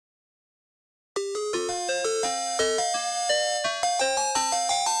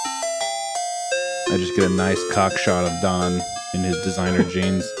I just get a nice cock shot of Don in his designer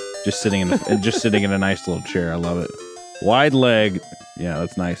jeans, just sitting in a nice little chair. I love it. Wide leg. Yeah,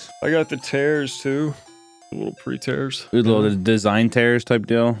 that's nice. I got the tears too. The little pre-tears. Little design tears type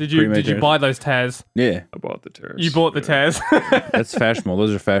deal. Did you buy those tears? Yeah. I bought the tears. You bought the tears. That's fashionable.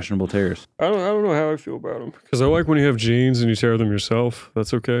 Those are fashionable tears. I don't know how I feel about them. Because I like when you have jeans and you tear them yourself.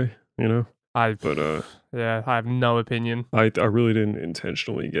 That's okay, you know? Yeah, I have no opinion. I really didn't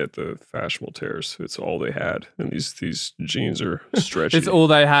intentionally get the fashionable tears. It's all they had. And these jeans are stretchy. It's all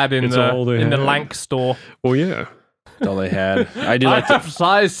they had in the Lank store. Well, yeah. That's all they had. I have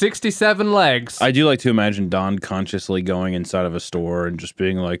size 67 legs. I do like to imagine Don consciously going inside of a store and just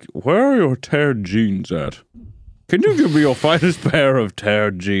being like, "Where are your teared jeans at? Can you give me your finest pair of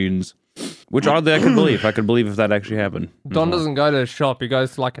teared jeans?" Which oddly I could believe. I could believe if that actually happened. Don doesn't go to a shop. He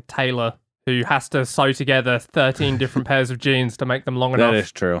goes to like a tailor who has to sew together 13 different pairs of jeans to make them long enough. That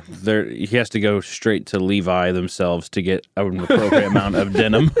is true. He has to go straight to Levi themselves to get an appropriate amount of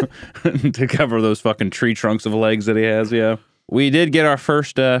denim to cover those fucking tree trunks of legs that he has, yeah. We did get our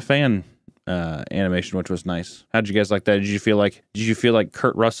first fan animation, which was nice. How'd you guys like that? Did you feel like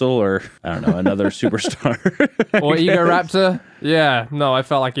Kurt Russell or, I don't know, another superstar? Or Ego Raptor? Yeah, no, I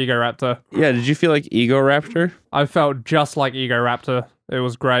felt like Ego Raptor. Yeah, did you feel like Ego Raptor? I felt just like Ego Raptor. It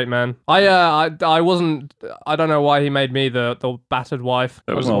was great, man. I wasn't. I don't know why he made me the battered wife.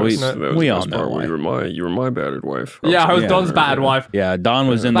 That was we all know why. You were my battered wife. Yeah, I was Don's battered wife. Yeah, Don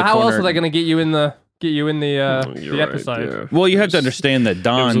was in the corner. But how else are they going to get you in the episode? Yeah. Well, you have to understand that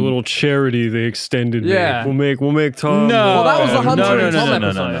Don. It was a little charity they extended. Yeah, we'll make Tom. No, well, that was the Hunter and Tom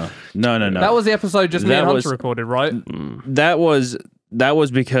episode. No. That was the episode just me and Hunter recorded, right? That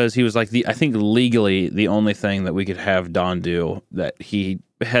was because he was like I think legally the only thing that we could have Don do that he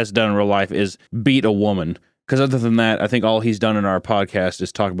has done in real life is beat a woman. Because other than that, I think all he's done in our podcast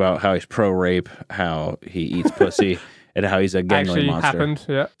is talk about how he's pro-rape, how he eats pussy, and how he's a gangling monster. Happened,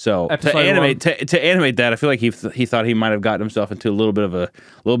 yeah. So to animate that, I feel like he thought he might have gotten himself into a little bit of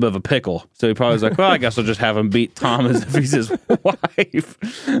a pickle. So he probably was like, well, I guess I'll just have him beat Tom as if he's his wife.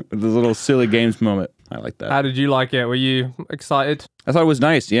 With this little silly games moment. I like that. How did you like it? Were you excited? I thought it was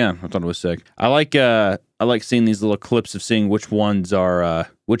nice. Yeah, I thought it was sick. I like seeing these little clips of seeing which ones are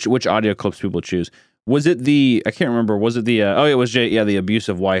which audio clips people choose. Was it I can't remember. Was it it was the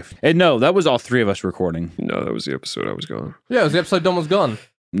abusive wife. And no, that was all three of us recording. No, that was the episode I was gone. Yeah, it was the episode Don was gone.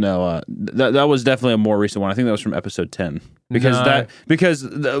 No, that was definitely a more recent one. I think that was from episode 10. Because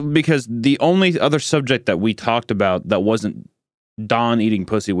the only other subject that we talked about that wasn't Don eating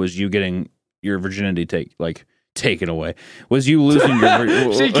pussy was you getting your virginity taken away. Was you losing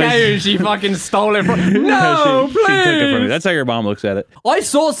your She came and she fucking stole it from No, please! She took it from me. That's how your mom looks at it. I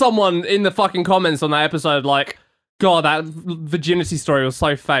saw someone in the fucking comments on that episode like, God, that virginity story was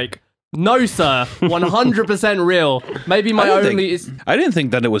so fake. No, sir. 100% real. Maybe I didn't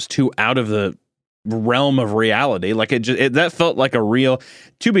think that it was too out of the realm of reality. Like that felt like a real.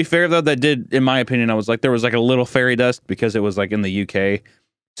 To be fair though, that did, in my opinion, I was like, there was like a little fairy dust because it was like in the UK.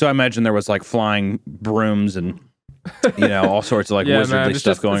 So I imagine there was like flying brooms and all sorts of like wizardly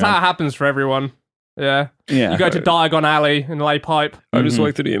stuff going on. That's how it happens for everyone. Yeah. You go to Diagon Alley and lay pipe. I just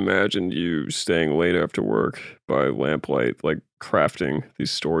like that he imagined you staying late after work by lamplight, like crafting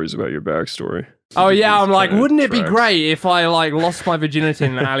these stories about your backstory. Oh yeah, I'm like, wouldn't it be great if I like lost my virginity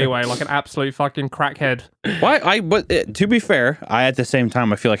in an alleyway like an absolute fucking crackhead? But to be fair, at the same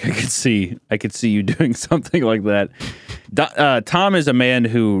time I feel like I could see you doing something like that. Tom is a man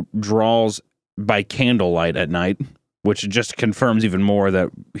who draws by candlelight at night, which just confirms even more that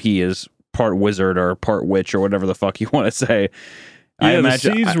he is part wizard or part witch or whatever the fuck you want to say. Yeah, I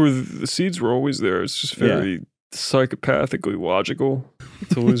imagine the seeds were always there. It's just very psychopathically logical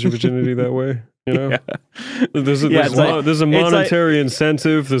to lose your virginity that way. There's a monetary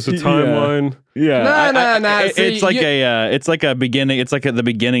incentive. There's a timeline. Yeah, no. It's like a beginning. It's like the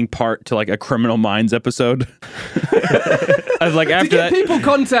beginning part to like a Criminal Minds episode. To give people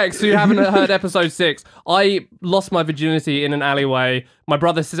context who haven't heard episode 6, I lost my virginity in an alleyway. My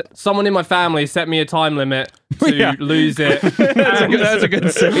brother, someone in my family, set me a time limit to lose it. That's a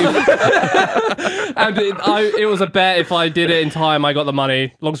good save. And it was a bet. If I did it in time, I got the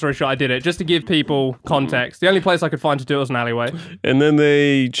money. Long story short, I did it just to give people context. The only place I could find to do it was an alleyway. And then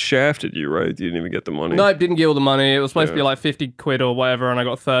they shafted you, right? You didn't even get the money. No, didn't get all the money. It was supposed to be like 50 quid or whatever, and I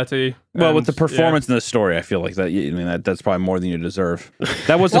got 30. Well, with the performance in the story, I feel like that's probably more than you deserve.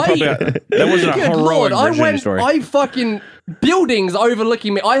 That wasn't a heroic virginity story. Buildings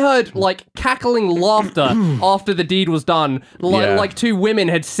overlooking me. I heard like cackling laughter after the deed was done. Like two women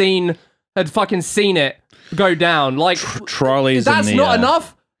had fucking seen it go down. Like trolleys. That's not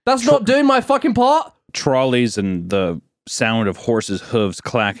enough. That's not doing my fucking part. Trolleys and the sound of horses' hooves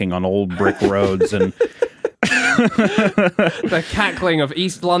clacking on old brick roads and the cackling of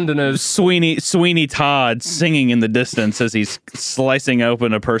East Londoners. Sweeney Todd singing in the distance as he's slicing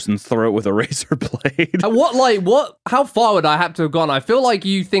open a person's throat with a razor blade. How far would I have to have gone? I feel like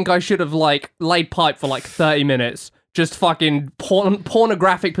you think I should have like laid pipe for like 30 minutes, just fucking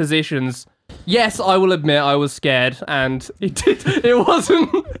pornographic positions. Yes, I will admit I was scared, and it wasn't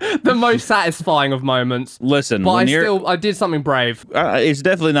the most satisfying of moments. Listen, but I did something brave. It's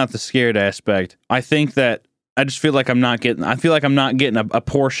definitely not the scared aspect. I think that I just feel like I'm not getting a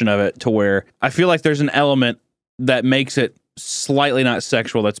portion of it to where I feel like there's an element that makes it slightly not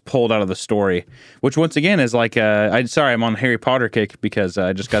sexual that's pulled out of the story, which once again is like I'm on Harry Potter kick because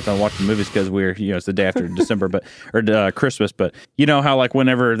I just got done watching movies because it's the day after December or Christmas, but you know how like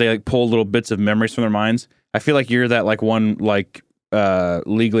whenever they like pull little bits of memories from their minds, I feel like you're that like one like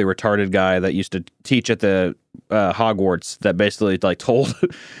legally retarded guy that used to teach at the Hogwarts that basically told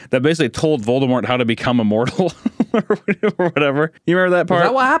Voldemort how to become immortal or whatever. You remember that part? Is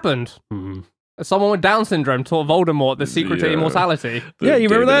that what happened? Mm-hmm. Someone with Down syndrome taught Voldemort the secret to immortality. Yeah, you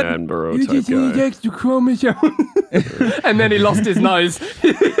remember that? You just need extra chromosome. And then he lost his nose.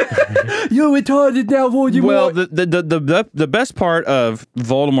 You're retarded now, Voldemort. Well, the best part of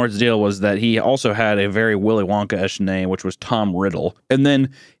Voldemort's deal was that he also had a very Willy Wonka-ish name, which was Tom Riddle. And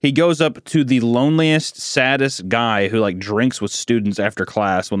then he goes up to the loneliest, saddest guy who like drinks with students after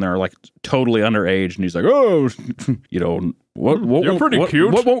class when they're like totally underage, and he's like, "Oh, you're pretty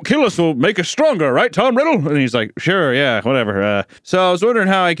cute. What won't kill us will make us stronger, right, Tom Riddle?" And he's like, "Sure, yeah, whatever." So I was wondering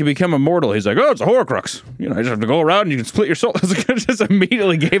how I could become immortal. He's like, "Oh, it's a Horcrux. You just have to go around and you can split your soul." I just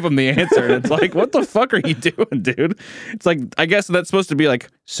immediately gave him the answer. And it's like, what the fuck are you doing, dude? It's like, I guess that's supposed to be like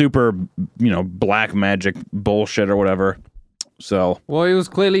super, black magic bullshit or whatever. So, well, he was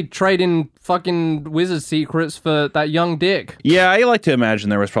clearly trading fucking wizard secrets for that young dick. Yeah, I like to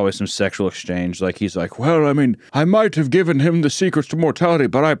imagine there was probably some sexual exchange. Like, he's like, "Well, I mean, I might have given him the secrets to mortality,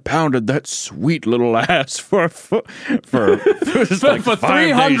 but I pounded that sweet little ass for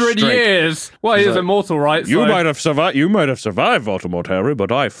 300 years. Well, he's immortal, right? You might have survived Voldemort, Harry,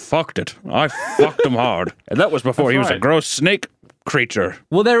 but I fucked it. I fucked him hard, and that was before he was a gross snake creature."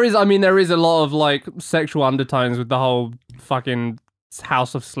 Well, there is a lot of like sexual undertones with the whole fucking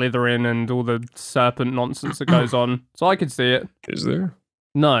House of Slytherin and all the serpent nonsense that goes on. So I could see it. Is there?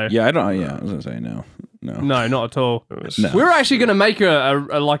 No. Yeah, I don't. Yeah, I was gonna say no. No, not at all. No. We're actually gonna make a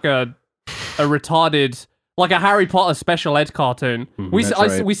retarded, like a Harry Potter special ed cartoon.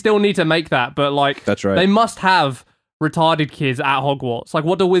 We still need to make that, but like that's right. They must have retarded kids at Hogwarts. Like,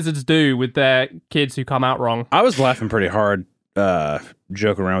 what do wizards do with their kids who come out wrong? I was laughing pretty hard,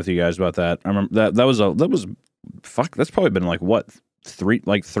 joking around with you guys about that. I remember that was fuck. That's probably been like what 3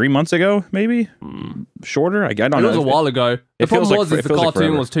 months ago, maybe shorter. I don't know. It was a while ago. The problem was the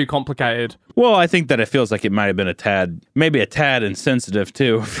cartoon was too complicated. Well, I think that it feels like it might have been maybe a tad insensitive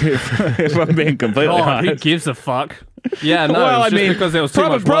too. If I'm being completely honest, who gives a fuck? Yeah, no. Well, because it was too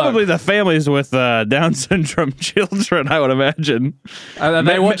much work. Probably the families with Down syndrome children, I would imagine. Are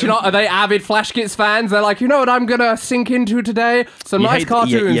they watching? Are they avid Flash Kids fans? They're like, you know what I'm gonna sink into today? Some nice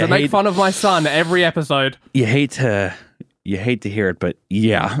cartoons that make fun of my son every episode. You hate to hear it, but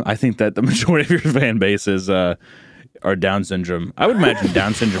yeah, I think that the majority of your fan base is are Down syndrome. I would imagine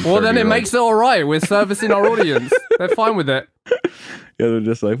Down syndrome. Well, then it makes it all right. We're servicing our audience. They're fine with it. Yeah, they're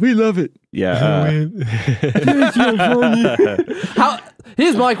just like, we love it. Yeah.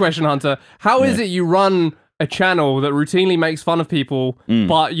 Here's my question, Hunter. How is it you run a channel that routinely makes fun of people,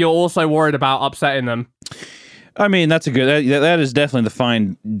 but you're also worried about upsetting them? I mean, that's a good. That is definitely the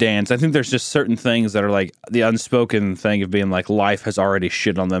fine dance. I think there's just certain things that are like the unspoken thing of being like life has already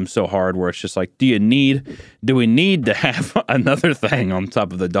shit on them so hard, where it's just like, do we need to have another thing on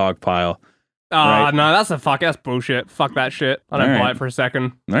top of the dog pile? Right? No, that's bullshit. Fuck that shit. I don't buy it for a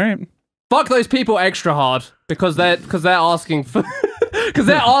second. All right. Fuck those people extra hard because they're asking for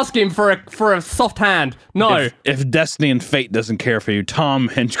for a soft hand. No. If Destiny and Fate doesn't care for you, Tom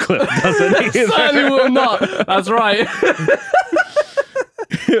Hinchcliffe doesn't either. Certainly will not. That's right.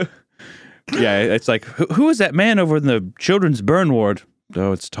 Yeah, it's like, who is that man over in the children's burn ward?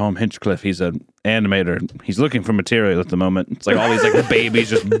 Oh, it's Tom Hinchcliffe. He's an animator. He's looking for material at the moment. It's like all these like babies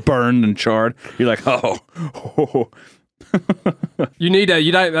just burned and charred. You're like, oh.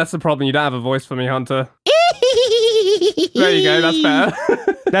 That's the problem. You don't have a voice for me, Hunter. There you go.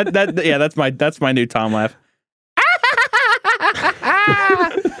 That's better. That's my new Tom laugh.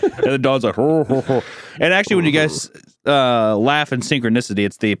 And the dog's like, ho, ho, ho. And actually, when you guys laugh and synchronicity.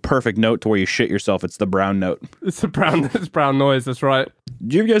 It's the perfect note to where you shit yourself. It's the brown note. It's brown noise. That's right.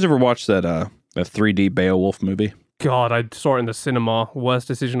 Do you guys ever watch that 3D Beowulf movie? God, I saw it in the cinema. Worst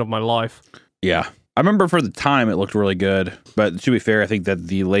decision of my life. Yeah. I remember for the time it looked really good, but to be fair, I think that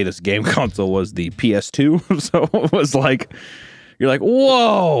the latest game console was the PS2, so it was like, you're like,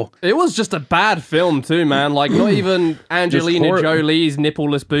 whoa! It was just a bad film too, man. Like, not even Angelina Jolie's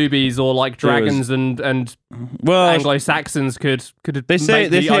nippleless boobies or like dragons and Anglo-Saxons could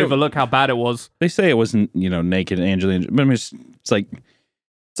make me overlook how bad it was. They say it wasn't, naked Angelina, but I mean, it's like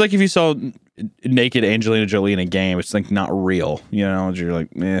if you saw naked Angelina Jolie in a game, it's like not real, you're like,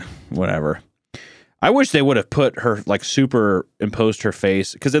 whatever. I wish they would have put her, like, superimposed her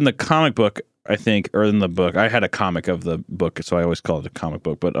face, because in the comic book, I think, or in the book, I had a comic of the book, so I always call it a comic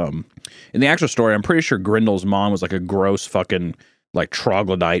book, but in the actual story, I'm pretty sure Grindel's mom was, like, a gross fucking, like,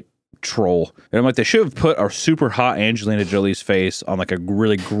 troglodyte troll. And I'm like, they should have put a super hot Angelina Jolie's face on, like, a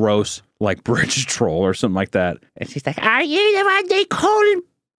really gross, like, bridge troll or something like that. And she's like, are you the one they call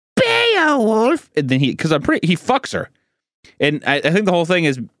Beowulf? And then he fucks her. And I think the whole thing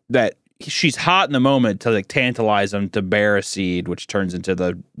is that she's hot in the moment to like tantalize him to bear a seed, which turns into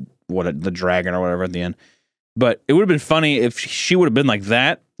the dragon or whatever at the end. But it would have been funny if she would have been like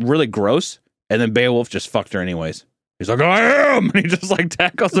that, really gross, and then Beowulf just fucked her anyways. He's like, I am! And he just like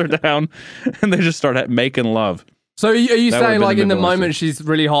tackles her down, and they just start making love. So are you saying like in the moment she's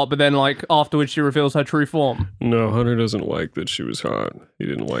really hot, but then like afterwards she reveals her true form? No, Hunter doesn't like that she was hot. He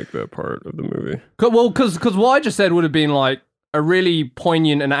didn't like that part of the movie. Well, because what I just said would have been like a really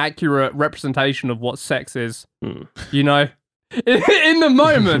poignant and accurate representation of what sex is. In the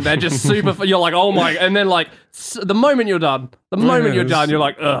moment, they're just super. You're like, oh my, and then like the moment you're done, you're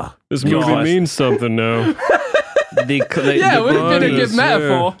like, ugh. This movie means something now. It would have been a good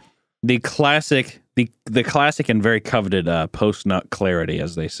metaphor. The classic and very coveted post-nut clarity,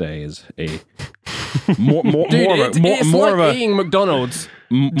 as they say, is a more like eating McDonald's.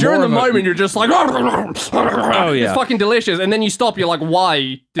 During the moment, you're just like, oh yeah, it's fucking delicious, and then you stop. You're like,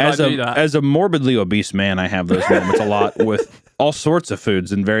 why did I do that? As a morbidly obese man, I have those moments a lot with all sorts of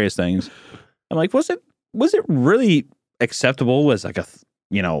foods and various things. I'm like, was it really acceptable as like a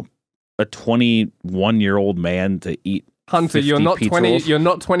 21-year-old man to eat? Hunter, you're not 20. Rolls? You're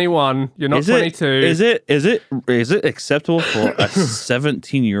not 21. You're not 22. Is it acceptable for a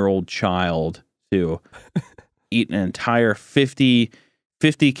 17-year-old child to eat an entire 50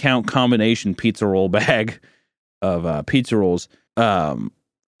 count combination pizza roll bag of pizza rolls? And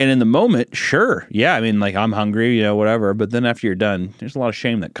in the moment, sure, yeah. I mean, like, I'm hungry, whatever. But then after you're done, there's a lot of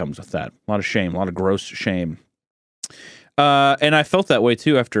shame that comes with that. A lot of shame, a lot of gross shame. And I felt that way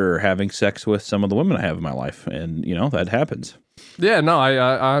too after having sex with some of the women I have in my life, and that happens. Yeah, no, I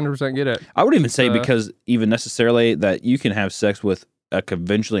 100% get it. I would even say because even necessarily that you can have sex with a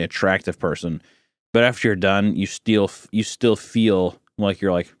conventionally attractive person, but after you're done, you still feel like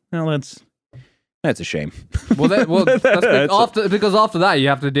you're like, well, that's a shame. Well, because after that you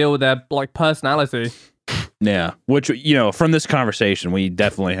have to deal with their like personality. Yeah, which from this conversation we're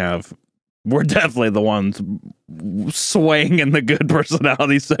definitely the ones swaying in the good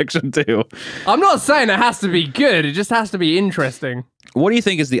personality section too. I'm not saying it has to be good. It just has to be interesting. What do you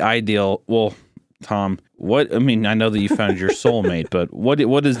think is the ideal? Well, Tom, I know that you found your soulmate, but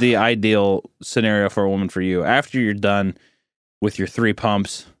what is the ideal scenario for a woman for you after you're done with your 3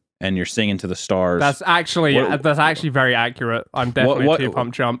 pumps and you're singing to the stars? That's actually very accurate. I'm definitely a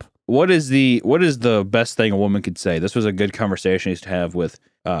 2-pump chump. What is the best thing a woman could say? This was a good conversation I used to have with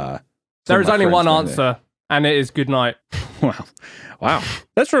there is only one answer, and it is good night. Wow.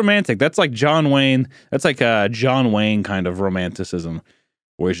 That's romantic. That's like John Wayne. That's like a John Wayne kind of romanticism,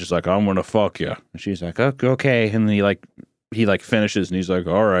 where he's just like, I'm gonna fuck you, and she's like, okay, and then he finishes, and he's like,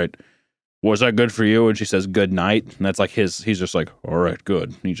 all right, was that good for you? And she says, good night, and that's like he's just like, all right, good.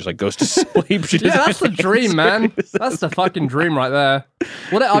 And he just like goes to sleep. That's the dream, man. That's the fucking dream right there.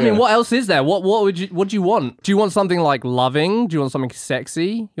 What else is there? What do you want? Do you want something like loving? Do you want something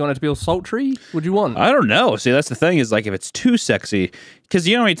sexy? You want it to be all sultry? What do you want? I don't know. See, that's the thing is like if it's too sexy,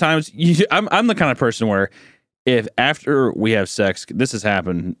 because how many times I'm the kind of person where if after we have sex, this has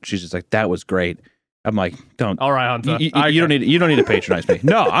happened, she's just like, that was great. I'm like, don't. All right, Hunter. You don't need to patronize me.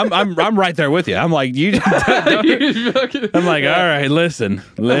 No, I'm right there with you. I'm like, I'm like, all right, listen.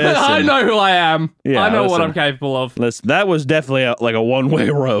 I know who I am. Yeah, I know what I'm capable of. Listen, that was definitely a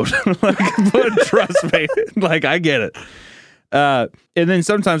one-way road. But trust me, like I get it. And then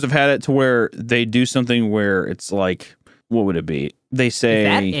sometimes I've had it to where they do something where it's like, what would it be? They say, is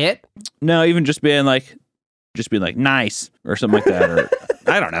that it? No, even just being like nice or something like that, or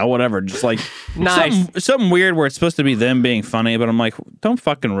I don't know, whatever. Just like nice. something weird where it's supposed to be them being funny, but I'm like, don't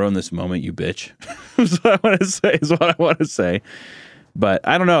fucking ruin this moment, you bitch. Is what I want to say. But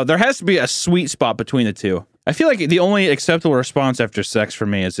I don't know. There has to be a sweet spot between the two. I feel like the only acceptable response after sex for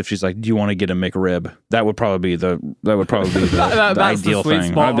me is if she's like, "Do you want to get a McRib?" That would probably be the ideal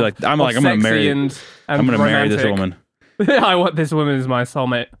thing. I'd be like, I'm gonna marry this woman. I want this woman as my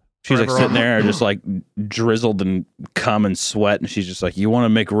soulmate. She's like sitting there, just like drizzled and cum and sweat, and she's just like, "You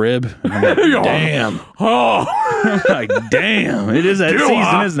want to McRib?" And I'm like, damn. Oh, like damn. It is that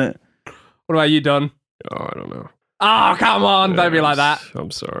season, isn't it? What about you, Don? Oh, I don't know. Oh, come on! Don't be like that.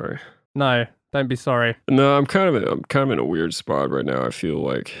 I'm sorry. No. Don't be sorry. No, I'm kind of in a weird spot right now. I feel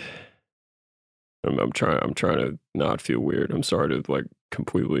like I'm trying to not feel weird. I'm sorry to like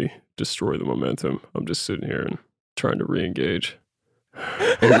completely destroy the momentum. I'm just sitting here and trying to re-engage.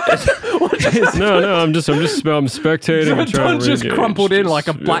 No, I'm spectating and trying to just crumpled in like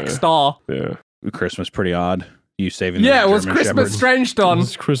a black star. Yeah. Christmas pretty odd. You saving it was Christmas Shepherd. strange, Don.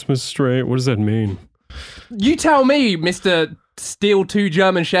 It's Christmas strange. What does that mean? You tell me, Mr. Steal 2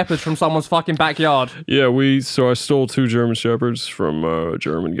 German Shepherds from someone's fucking backyard. Yeah, I stole 2 German Shepherds from a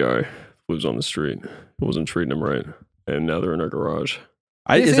German guy who lives on the street. Wasn't treating them right, and now they're in our garage.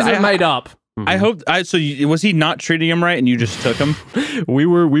 This isn't made up. I hope. Was he not treating him right, and you just took him? We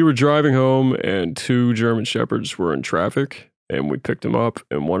were driving home, and 2 German Shepherds were in traffic, and we picked them up,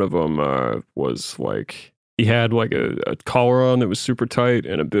 and one of them was like he had like a collar on that was super tight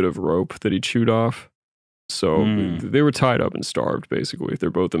and a bit of rope that he chewed off. So they were tied up and starved, basically. They're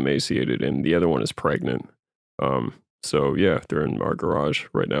both emaciated, and the other one is pregnant. So yeah, they're in our garage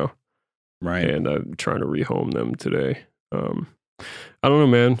right now. Right. And I'm trying to rehome them today. I don't know,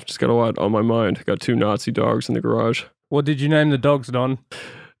 man. Just got a lot on my mind. Got 2 Nazi dogs in the garage. What did you name the dogs, Don?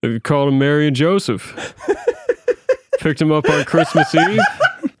 They called them Mary and Joseph. Picked them up on Christmas Eve.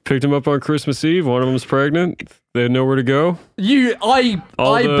 One of them's pregnant. They had nowhere to go. I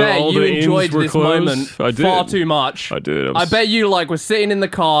bet you enjoyed this moment far too much. I did. I bet you were sitting in the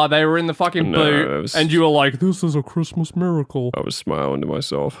car. They were in the fucking boot, and you were like, "This is a Christmas miracle." I was smiling to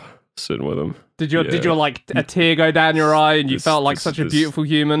myself, sitting with them. Did you a tear go down your eye, and you felt like such a beautiful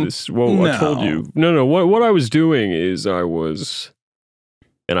human? I told you. No. What I was doing is I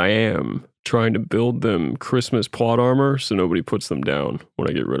am trying to build them Christmas plot armor so nobody puts them down when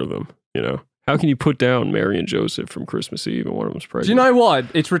I get rid of them. You know, how can you put down Mary and Joseph from Christmas Eve and one of them's pregnant? Do you know what?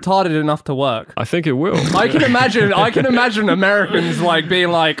 It's retarded enough to work. I think it will. I can imagine Americans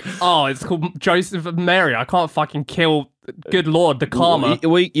being like, "Oh, it's called Joseph and Mary. I can't fucking kill. Good Lord, the karma."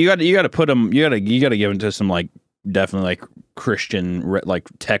 Well, you got to put them. You got to give it to some definitely Christian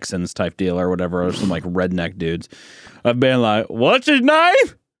Texans type deal or whatever, or some redneck dudes. I've been like, "What's his name?"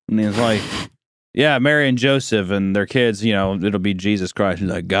 And he's like, "Yeah, Mary and Joseph and their kids, it'll be Jesus Christ." He's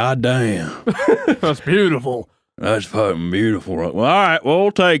like, "God damn. That's beautiful. That's fucking beautiful." Well, all right,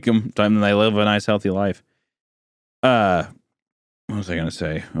 we'll take them. Time they live a nice, healthy life. What was I going to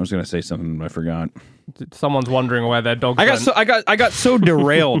say? I was going to say something I forgot. Someone's wondering where their dog went. I got so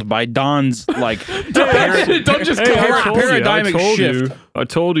derailed by Don's paradigmic shift. I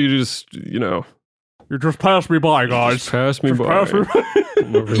told you just, You just passed me by, guys. Just pass me by. I don't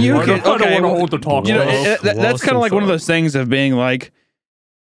want to hold the talk. That's kind of like one of those things of being like,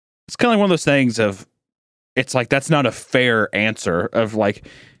 it's kind of like one of those things of, it's like, that's not a fair answer of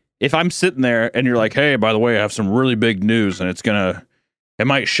if I'm sitting there and you're like, "Hey, by the way, I have some really big news and it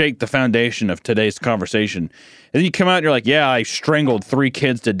might shake the foundation of today's conversation." And then you come out and you're like, "Yeah, I strangled 3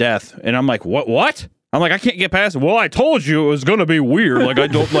 kids to death." And I'm like, "What? I'm like, I can't get past it. Well, I told you it was going to be weird. I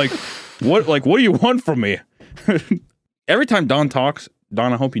don't what do you want from me?" Every time Don talks,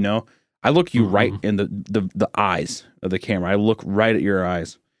 Don, I hope you know, I look you right in the eyes of the camera. I look right at your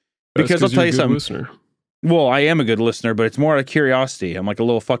eyes. Because I'll tell you something. Listener. Well, I am a good listener, but it's more out of curiosity. I'm like I'm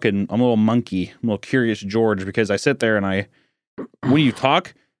a little monkey. I'm a little curious George, because I sit there and when you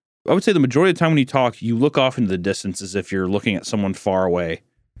talk, I would say the majority of the time when you talk, you look off into the distance as if you're looking at someone far away,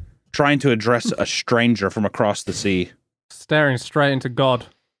 trying to address a stranger from across the sea. Staring straight into God.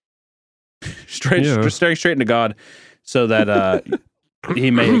 Staring straight into God, so that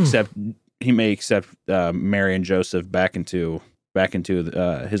he may accept Mary and Joseph back into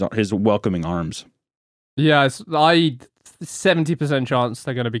his welcoming arms. Yeah, I 70% chance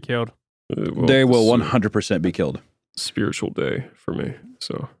they're going to be killed. They will 100% be killed. Spiritual day for me.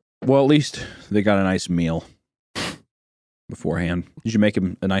 So, well, at least they got a nice meal beforehand. Did you make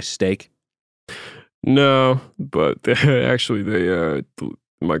him a nice steak? No, but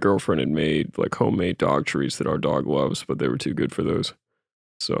my girlfriend had made homemade dog treats that our dog loves, but they were too good for those.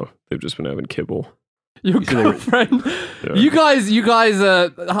 So they've just been having kibble. Your girlfriend. Yeah. You guys,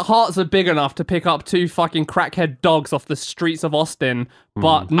 hearts are big enough to pick up 2 fucking crackhead dogs off the streets of Austin,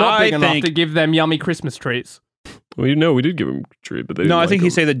 but not big enough to give them yummy Christmas treats. Well, you know, we did give him a treat, but they didn't I think he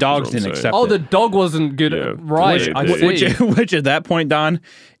said the dogs didn't accept it. Oh, the dog wasn't good. Yeah. Right. Which at that point, Don,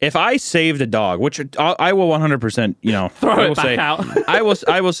 if I saved a dog, which I will 100%, you know, throw it back out. I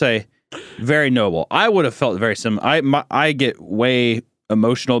will say, very noble. I would have felt very similar. I get way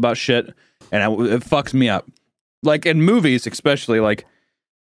emotional about shit, and it fucks me up. Like in movies, especially, like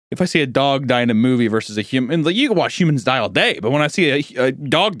if I see a dog die in a movie versus a human, like you can watch humans die all day, but when I see a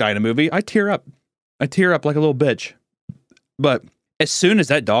dog die in a movie, I tear up. I tear up like a little bitch. But as soon as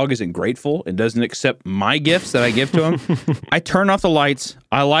that dog isn't grateful and doesn't accept my gifts that I give to him, I turn off the lights.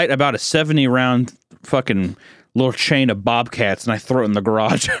 I light about a 70-round fucking little chain of bobcats and I throw it in the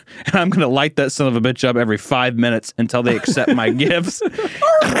garage. And I'm going to light that son of a bitch up every 5 minutes until they accept my gifts.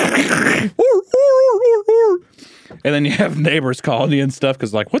 And then you have neighbors calling you and stuff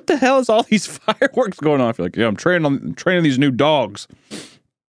because like, what the hell is all these fireworks going on? I feel like, yeah, I'm training these new dogs.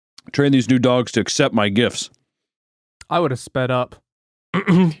 Train these new dogs to accept my gifts. I would have sped up.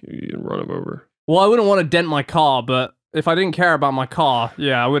 You'd run them over. Well, I wouldn't want to dent my car, but if I didn't care about my car,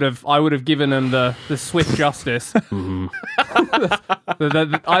 yeah, I would have given them the swift justice. I mean,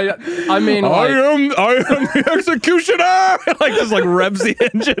 like, I am the executioner. Like just like revs the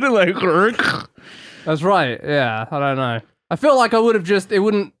engine and like. That's right. Yeah, I don't know. I feel like I would have it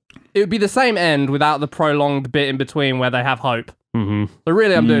would be the same end without the prolonged bit in between where they have hope. Mm-hmm. So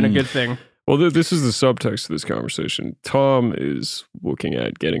really, I'm doing a good thing. Well, this is the subtext of this conversation. Tom is looking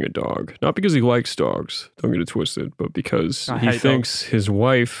at getting a dog, not because he likes dogs, don't get it twisted, but because he thinks his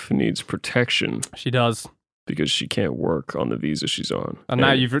wife needs protection. She does. Because she can't work on the visa she's on. And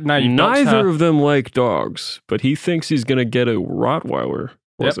now you've neither of them like dogs, but he thinks he's going to get a Rottweiler.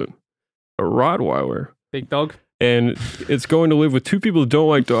 Was it? A Rottweiler. Big dog. And it's going to live with 2 people who don't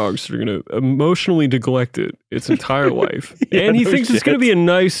like dogs. So they're going to emotionally neglect it its entire life. And he thinks it's going to be a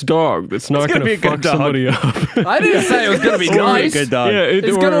nice dog that's not going to fuck somebody up. I didn't say it was going to be nice. Good dog. Yeah,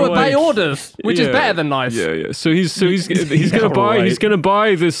 it's going to obey orders, which is better than nice. Yeah. So he's going to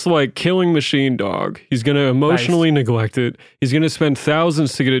buy this like killing machine dog. He's going to emotionally neglect it. He's going to spend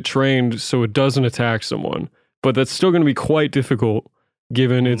thousands to get it trained so it doesn't attack someone. But that's still going to be quite difficult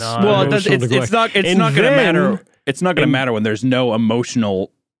given its it's not going to matter. It's not going to matter when there's no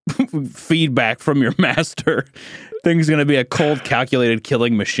emotional feedback from your master. Thing's going to be a cold, calculated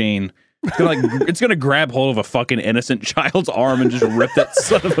killing machine. It's gonna grab hold of a fucking innocent child's arm and just rip that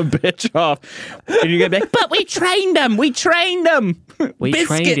son of a bitch off. And you're gonna be like, but we trained him. We trained him.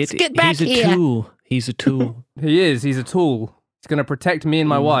 Biscuits, get back here. He's a tool. He's a tool. He is. He's a tool. He's gonna protect me and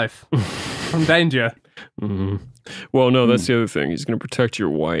my wife from danger. Mm-hmm. Well, no, that's the other thing. He's gonna protect your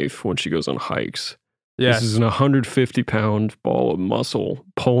wife when she goes on hikes. Yes. This is an 150-pound ball of muscle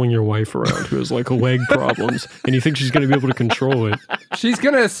pulling your wife around who has like leg problems, and you think she's going to be able to control it. She's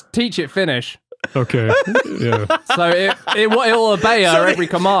going to teach it Finnish. Okay. Yeah. So it'll obey her every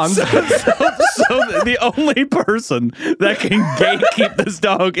command. So the only person that can gatekeep this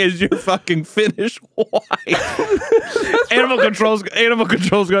dog is your fucking Finnish wife. Animal control's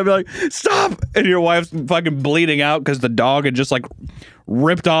gonna be like, stop! And your wife's fucking bleeding out because the dog had just like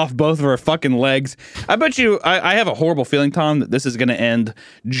ripped off both of her fucking legs. I bet you, I have a horrible feeling, Tom, that this is gonna end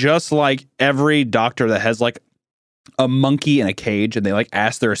just like every doctor that has like a monkey in a cage and they like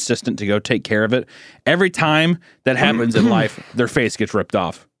ask their assistant to go take care of it. Every time that happens in life, their face gets ripped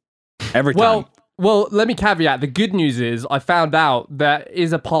off. Every time. Well, let me caveat. The good news is I found out there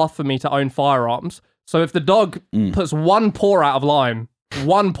is a path for me to own firearms. So if the dog puts one paw out of line,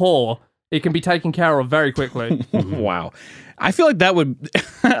 one paw, it can be taken care of very quickly. Wow. I feel like that would,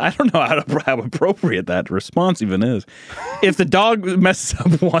 I don't know how appropriate that response even is. If the dog messes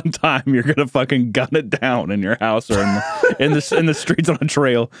up one time, you're going to fucking gun it down in your house or in the streets on a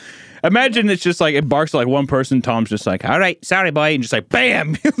trail. Imagine it's just like, it barks at like one person, Tom's just like, all right, sorry, boy, and just like,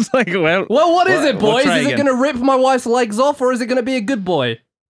 bam. It's like, well, what is it, boys? Is it going to rip my wife's legs off or is it going to be a good boy?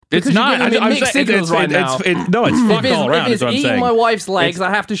 It's not. I'm saying it's fucked all around. If it's eating my wife's legs, I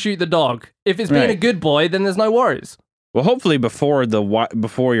have to shoot the dog. If it's being a good boy, then there's no worries. Well, hopefully before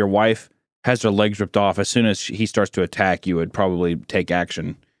your wife has her legs ripped off, as soon as he starts to attack, you would probably take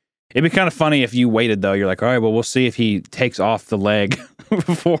action. It'd be kind of funny if you waited, though. You're like, all right, well, we'll see if he takes off the leg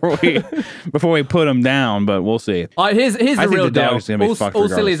before we put him down, but we'll see. Here's the real deal. All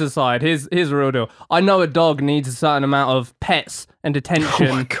sillies aside, here's the real deal. I know a dog needs a certain amount of pets and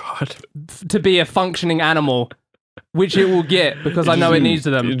attention to be a functioning animal. which it will get because I know it needs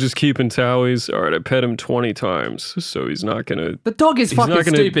them. You're just keeping tallies. All right, I pet him 20 times, so he's not gonna. The dog is fucking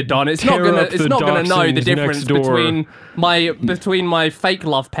stupid, Don. It's not gonna know the difference between my fake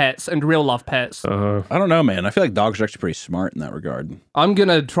love pets and real love pets. I don't know, man. I feel like dogs are actually pretty smart in that regard. I'm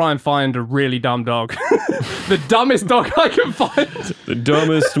gonna try and find a really dumb dog, the dumbest dog I can find. The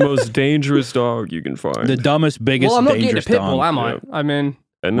dumbest, most dangerous dog you can find. The dumbest, biggest, dangerous dog. Well, I'm not getting a pit bull, am I? Yeah. I mean.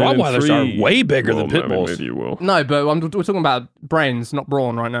 And then Rottweilers are way bigger than pit bulls. Maybe you will. No, but we're talking about brains, not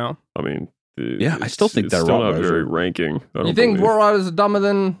brawn right now. I mean, yeah, I still think they're still not very ranking. You think Rottweilers are dumber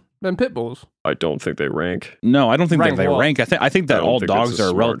than pit bulls? I don't think they rank. No, I don't think they rank. I think that all dogs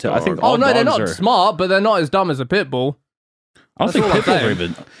are relative. I think all they're not smart, but they're not as dumb as a pit bull. I don't think pit bulls are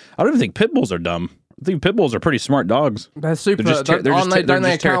even. I don't even think pit bulls are dumb. I think pit bulls are pretty smart dogs. They're super. Don't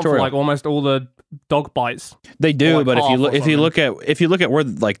they account for like almost all the dog bites? They do, like, but if you look at where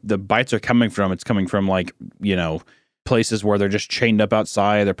like the bites are coming from, it's coming from like, you know, places where they're just chained up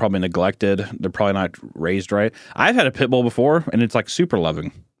outside. They're probably neglected. They're probably not raised right. I've had a pit bull before, and it's like super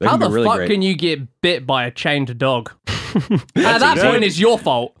loving. How the fuck can you get bit by a chained dog? At that point, it's your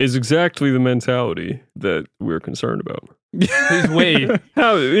fault. Is exactly the mentality that we're concerned about. Who's we?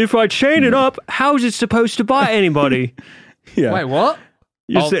 If I chain it up, how's it supposed to bite anybody? Yeah. Wait, what?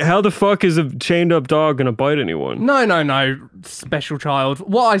 You say, how the fuck is a chained up dog gonna bite anyone? No, special child.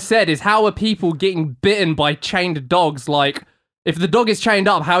 What I said is, how are people getting bitten by chained dogs? Like, if the dog is chained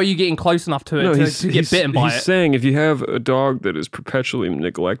up, how are you getting close enough to it to get bitten by it? He's saying if you have a dog that is perpetually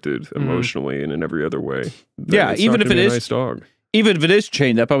neglected emotionally and in every other way, then it's even not if it is a nice dog. Even if it is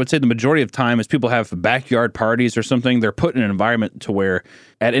chained up, I would say the majority of time is people have backyard parties or something. They're put in an environment to where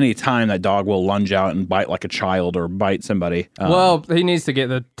at any time that dog will lunge out and bite like a child or bite somebody. Well, he needs to get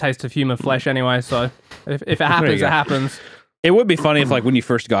the taste of human flesh anyway, so if it happens, it happens. It would be funny if, like, when you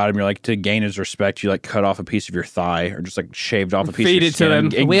first got him, you're like, to gain his respect, you like cut off a piece of your thigh or just like shaved off a piece of your skin. Feed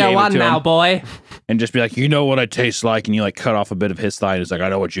it to him. We are one now, boy. And just be like, you know what I taste like, and you like cut off a bit of his thigh, and it's like, I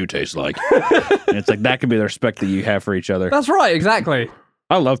know what you taste like. And it's like that could be the respect that you have for each other. That's right, exactly.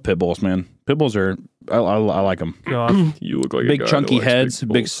 I love pit bulls, man. Pit bulls are, I like them. You look like big a guy chunky that likes heads,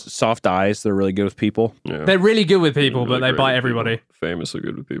 big soft eyes. They're really good with people. Yeah. They're really good with people, but they bite everybody. Famously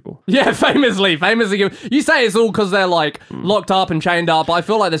good with people. Yeah, famously good. You say it's all because they're like locked up and chained up. I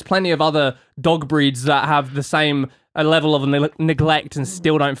feel like there's plenty of other dog breeds that have the same level of neglect and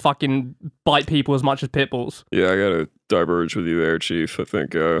still don't fucking bite people as much as pit bulls. Yeah, I gotta diverge with you there, Chief. I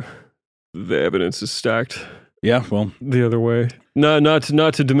think the evidence is stacked. Yeah, well, the other way. No, not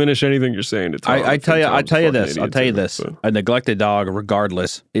to diminish anything you're saying. I tell you this. A neglected dog,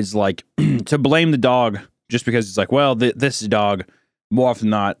 regardless, is like to blame the dog just because it's like, well, this dog more often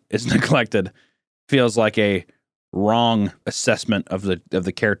than not is neglected. Feels like a wrong assessment of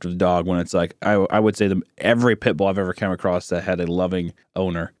the character of the dog. When it's like, I would say every pit bull I've ever come across that had a loving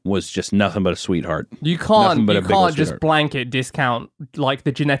owner was just nothing but a sweetheart. You can't just blanket discount like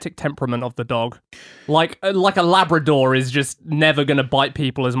the genetic temperament of the dog. Like a Labrador is just never gonna bite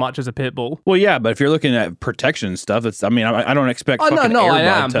people as much as a pit bull. Well, yeah, but if you're looking at protection and stuff, I don't expect fucking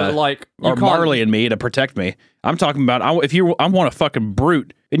or Marley and me to protect me. I'm talking about I want a fucking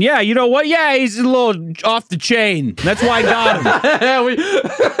brute. And yeah, you know what? Yeah, he's a little off the chain. That's why I got him.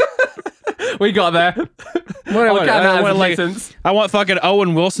 we got there. I want fucking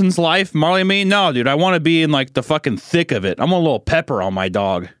Owen Wilson's life. Marley and me? No, dude. I want to be in like the fucking thick of it. I want a little pepper on my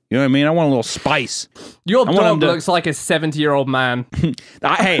dog. You know what I mean? I want a little spice. Your dog looks like a 70-year-old man.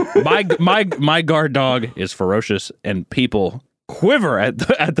 Hey, my guard dog is ferocious, and people quiver at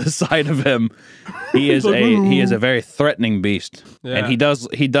the sight of him. He is a very threatening beast, and he does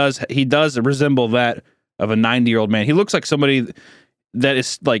resemble that of a 90-year-old man. He looks like somebody that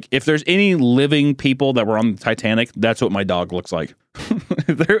is like, if there's any living people that were on the Titanic, that's what my dog looks like.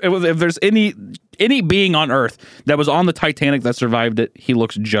 If there's any being on Earth that was on the Titanic that survived it, he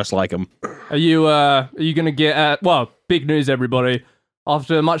looks just like him. Are you gonna get big news, everybody?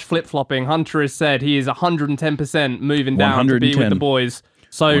 After much flip-flopping, Hunter has said he is 110% moving down to be with the boys.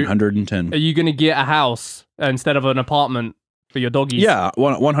 So 110. Are you going to get a house instead of an apartment for your doggies? Yeah,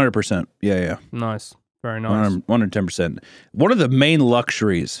 100%. Yeah. Nice. Very nice. 110%. One of the main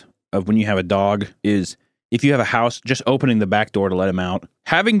luxuries of when you have a dog is if you have a house, just opening the back door to let him out.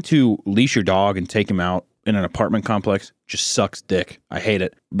 Having to leash your dog and take him out in an apartment complex just sucks dick. I hate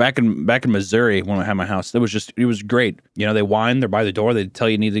it. Back in Missouri, when I had my house, it was great. You know, they whine, they're by the door, they tell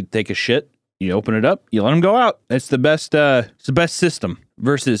you need to take a shit. You open it up, you let them go out. It's the best system.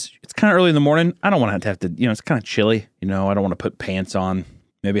 Versus, it's kind of early in the morning. I don't want to have to, it's kind of chilly. I don't want to put pants on.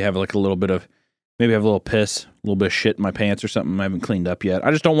 Maybe have like a little bit of maybe have a little piss, a little bit of shit in my pants or something I haven't cleaned up yet. I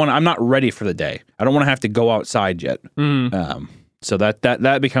just don't want to, I'm not ready for the day. I don't want to have to go outside yet. So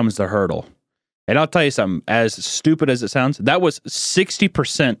that becomes the hurdle. And I'll tell you something, as stupid as it sounds, that was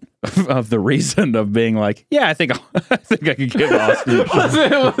 60% of the reason of being like, yeah, I think I could give Austin.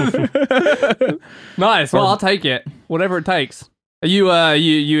 Nice. Well, I'll take it. Whatever it takes. Are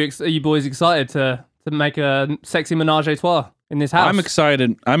you boys excited to make a sexy menage a trois in this house? I'm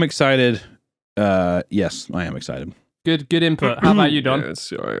excited. Yes, I am excited. Good input. How about you, Don?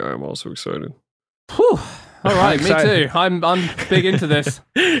 Yes, I'm also excited. Whew. All right, me too. I'm big into this.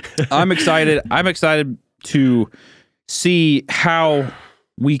 I'm excited. I'm excited to see how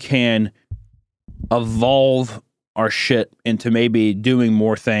we can evolve our shit into maybe doing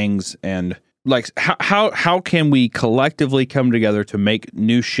more things, and like how can we collectively come together to make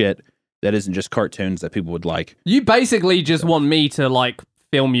new shit that isn't just cartoons that people would like. You basically just want me to like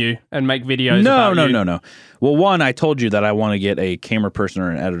film you and make videos. No. Well, one, I told you that I want to get a camera person or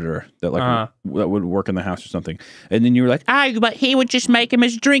an editor that like that would work in the house or something. And then you were like, but he would just make him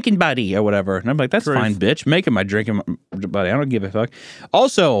his drinking buddy or whatever. And I'm like, that's fine, bitch. Make him my drinking buddy. I don't give a fuck.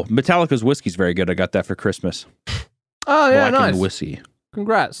 Also, Metallica's whiskey's very good. I got that for Christmas. Oh yeah, nice. Whiskey.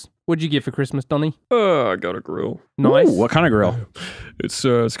 Congrats. What'd you get for Christmas, Donnie? I got a grill. Nice. Ooh, what kind of grill? It's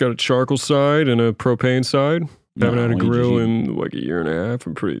got a charcoal side and a propane side. Haven't had a grill in like a year and a half.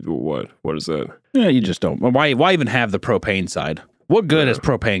 I'm pretty. What is that? Yeah, you just don't. Why even have the propane side? What good is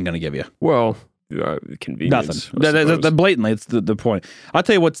propane going to give you? Well, convenience. Nothing. Blatantly, it's the point. I'll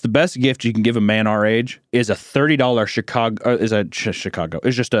tell you what's the best gift you can give a man our age is a $30 Chicago.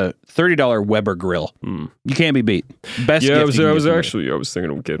 It's just a $30 Weber grill. You can't be beat. Best. Yeah, gift I was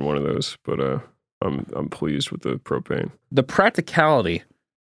thinking of getting one of those, but I'm pleased with the propane. The practicality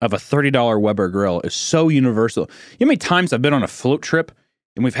of a $30 Weber grill is so universal. You know how many times I've been on a float trip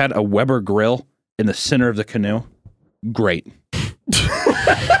and we've had a Weber grill in the center of the canoe? Great.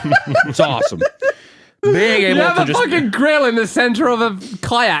 It's awesome. Being able you have to a just fucking grill in the center of a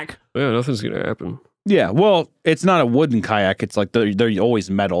kayak. Yeah, nothing's gonna happen. Yeah, well, it's not a wooden kayak. It's like they're always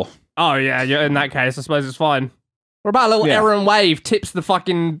metal. Oh yeah, in that case, I suppose it's fine. What about a little error and wave tips the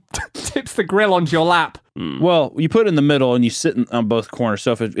grill onto your lap? Well, you put it in the middle and you sit on both corners.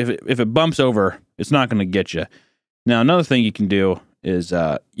 So if it bumps over, it's not going to get you. Now, another thing you can do is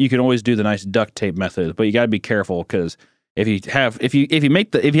you can always do the nice duct tape method, but you got to be careful because if you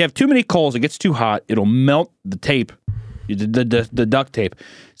have too many coals, it gets too hot, it'll melt the tape, the duct tape.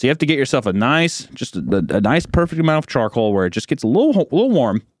 So you have to get yourself a nice perfect amount of charcoal where it just gets a little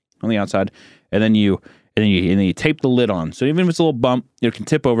warm on the outside, and then you tape the lid on. So even if it's a little bump, it can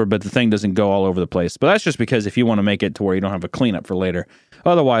tip over, but the thing doesn't go all over the place. But that's just because if you want to make it to where you don't have a cleanup for later.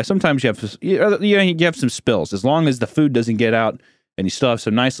 Otherwise, sometimes you have some spills. As long as the food doesn't get out and you still have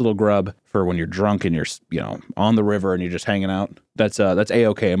some nice little grub for when you're drunk and you're on the river and you're just hanging out. That's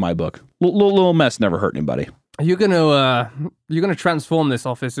A-okay in my book. Little mess never hurt anybody. You're gonna transform this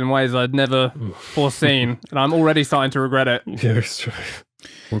office in ways I'd never foreseen, and I'm already starting to regret it. Yes.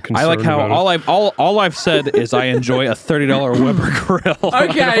 I like how all I've said is I enjoy a $30 Weber grill.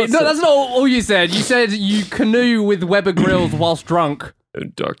 Okay, no, that's not all you said. You said you canoe with Weber grills whilst drunk.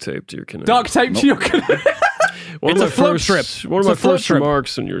 Duct tape to your canoe. Duct tape to your canoe. One of my first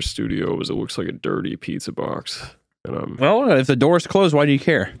remarks in your studio was it looks like a dirty pizza box. And well, if the door's closed, why do you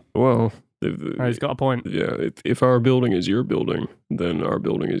care? Well, he's got a point. Yeah, if our building is your building, then our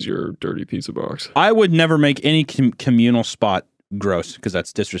building is your dirty pizza box. I would never make any communal spot gross because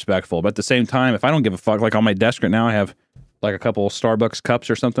that's disrespectful. But at the same time, if I don't give a fuck, like on my desk right now, I have like a couple of Starbucks cups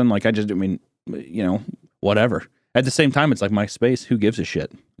or something. Like whatever. At the same time, it's like my space. Who gives a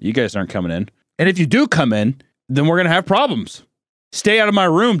shit? You guys aren't coming in. And if you do come in, then we're going to have problems. Stay out of my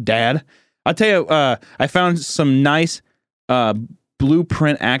room, Dad. I'll tell you, I found some nice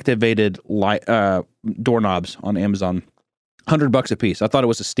blueprint activated doorknobs on Amazon. $100 a piece. I thought it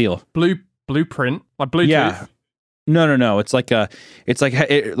was a steal. Blueprint? Like Bluetooth? Yeah. No. It's like a kind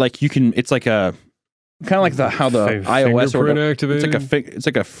of like how the iOS or it's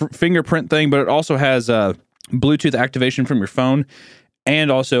like a fingerprint thing, but it also has Bluetooth activation from your phone,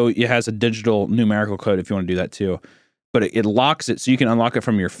 and also it has a digital numerical code if you want to do that too. But it locks it, so you can unlock it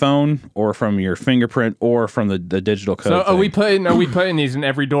from your phone or from your fingerprint or from the digital code. So are we putting these in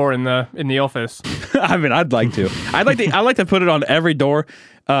every door in the office? I mean, I'd like to. I like to put it on every door,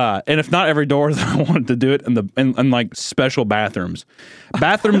 And if not every door, then I wanted to do it in like special bathrooms.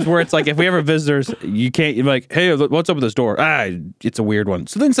 Bathrooms where it's like, if we ever visitors, you can't, you're like, hey, what's up with this door? It's a weird one.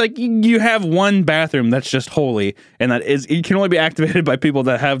 So then it's like, you have one bathroom that's just holy, and it can only be activated by people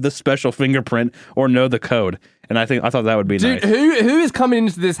that have the special fingerprint or know the code. And I thought that would be nice. Who is coming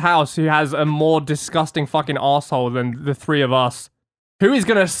into this house who has a more disgusting fucking asshole than the three of us? Who is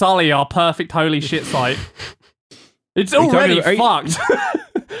gonna sully our perfect holy shit site? It's already fucked.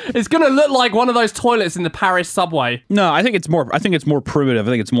 It's gonna look like one of those toilets in the Paris subway. No, I think it's more primitive.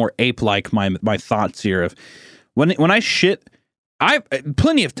 I think it's more ape-like. My thoughts here of when I shit.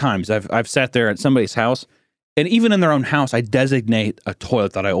 Plenty of times I've sat there at somebody's house, and even in their own house, I designate a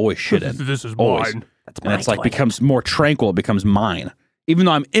toilet that I always shit in. This is always. Mine. That's and it's like becomes more tranquil. It becomes mine, even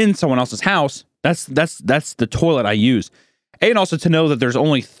though I'm in someone else's house. That's the toilet I use, and also to know that there's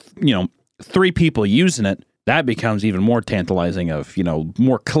only 3 people using it. That becomes even more tantalizing. Of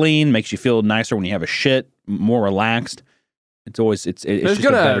more clean, makes you feel nicer when you have a shit, more relaxed. It's just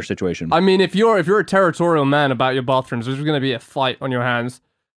a better situation. I mean, if you're a territorial man about your bathrooms, there's going to be a fight on your hands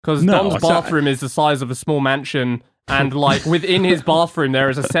because Dom's bathroom is the size of a small mansion. And like within his bathroom, there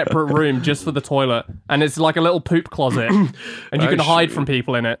is a separate room just for the toilet, and it's like a little poop closet, and you can hide from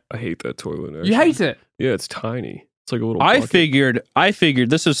people in it. I hate that toilet. Actually. You hate it? Yeah, it's tiny. It's like a little. I figured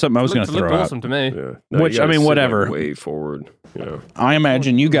this is something I was going to throw out. Awesome to me. Yeah. No, which I mean, whatever. Like way forward. I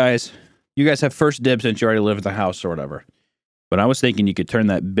imagine you guys have first dibs since you already live at the house or whatever. But I was thinking you could turn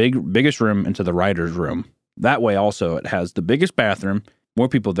that biggest room into the writer's room. That way, also, it has the biggest bathroom. More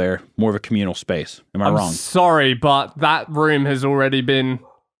people there, more of a communal space. Am I wrong? I'm sorry, but that room has already been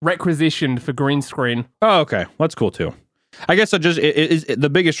requisitioned for green screen. Oh, okay. That's cool, too. I guess the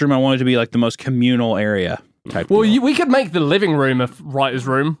biggest room I wanted to be like the most communal area type. Well, we could make the living room a writer's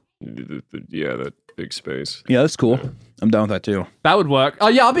room. Yeah, that big space. Yeah, that's cool. Yeah. I'm down with that, too. That would work. Oh,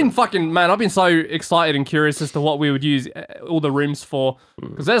 yeah, I've been so excited and curious as to what we would use all the rooms for.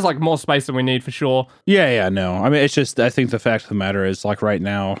 Because there's, like, more space than we need for sure. Yeah, no. I mean, it's just, I think the fact of the matter is, like, right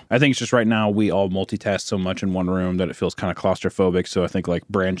now, we all multitask so much in one room that it feels kind of claustrophobic. So I think, like,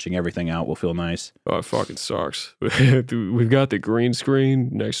 branching everything out will feel nice. Oh, it fucking sucks. We've got the green screen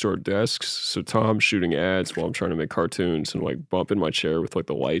next to our desks. So Tom's shooting ads while I'm trying to make cartoons and, like, bumping my chair with, like,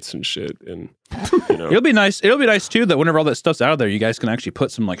 the lights and shit. And, It'll be nice, too, that whenever all that stuff's out of there, you guys can actually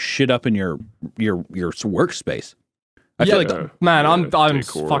put some, like, shit up in your workspace. I feel like, man, I'm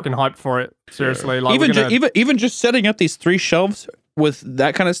fucking hyped for it. Seriously, like even just setting up these 3 shelves with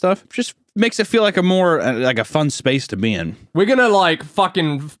that kind of stuff just makes it feel like a more like a fun space to be in. We're gonna like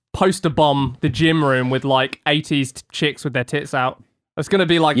fucking poster bomb the gym room with like 80s chicks with their tits out. It's gonna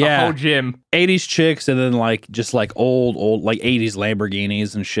be like the whole gym. 80s chicks and then like just like old like 80s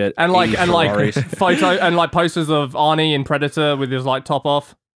Lamborghinis and shit. And like photo and like posters of Arnie in Predator with his like top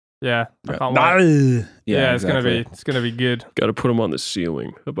off. Yeah, I can't wait. Yeah, exactly. It's gonna be good. Got to put them on the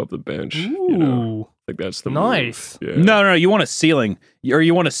ceiling above the bench. Ooh. Like that's the nice. Move. Yeah. No, you want a ceiling, or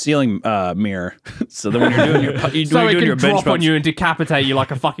you want a ceiling mirror. So then when you're doing your bench drop pumps, on you and decapitate you like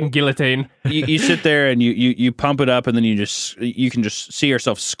a fucking guillotine. You sit there and you pump it up, and then you can just see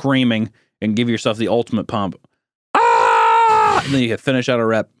yourself screaming and give yourself the ultimate pump. Ah! And then you can finish out a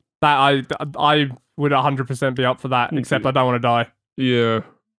rep. That I would 100% be up for that, except I don't want to die. Yeah.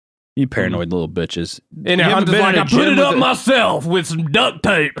 You paranoid little bitches. And I'm just like, I put it up myself with some duct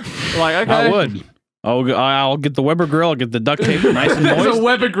tape. Like, okay. I would. I'll get the Weber grill. I'll get the duct tape nice and moist. There's a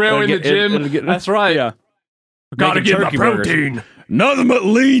Weber grill in the gym. That's right. Yeah. Gotta get my protein. Burgers. Nothing but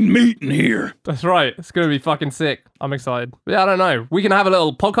lean meat in here. That's right. It's gonna be fucking sick. I'm excited. But yeah, I don't know. We can have a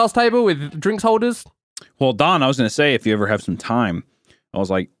little podcast table with drinks holders. Well, Don, I was gonna say, if you ever have some time, I was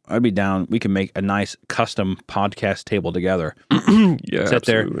like, I'd be down. We can make a nice custom podcast table together. Yeah, sit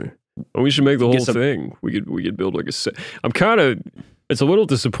absolutely. There. And we should make the whole thing. We could build like a set. It's a little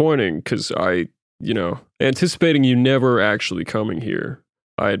disappointing because anticipating you never actually coming here.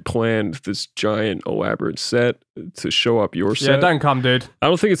 I had planned this giant elaborate set to show up your set. Yeah, don't come, dude. I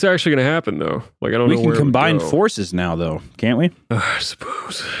don't think it's actually going to happen though. Like I don't know where we can combine forces now though, can't we? I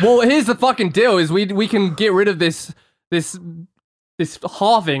suppose. Well, here's the fucking deal: is we can get rid of this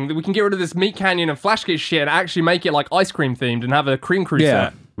halving. We can get rid of this Meat Canyon and Flash Kit shit and actually make it like ice cream themed and have a cream crew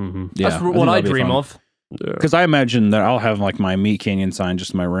set. Mm-hmm. Yeah, that's what I dream of. Because I imagine that I'll have like my Meat Canyon sign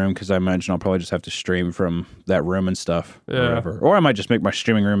just in my room. Because I imagine I'll probably just have to stream from that room and stuff. Yeah. Or whatever. Or I might just make my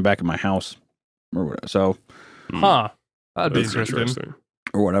streaming room back at my house. Or whatever. So, that'd be interesting.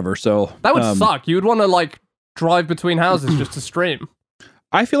 Or whatever. So that would suck. You would want to like drive between houses just to stream.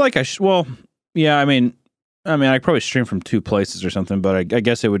 I feel like well, yeah. I mean, I probably stream from 2 places or something. But I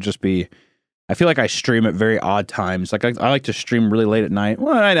guess it would just be. I feel like I stream at very odd times. Like I like to stream really late at night.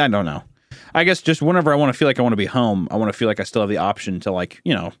 Well, I don't know. I guess just whenever I want to feel like I want to be home, I want to feel like I still have the option to like,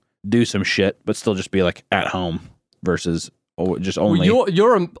 you know, do some shit, but still just be like at home versus just only.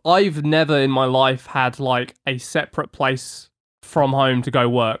 Well, I've never in my life had like a separate place from home to go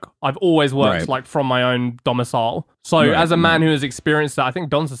work. I've always worked like from my own domicile. So as a man who has experienced that, I think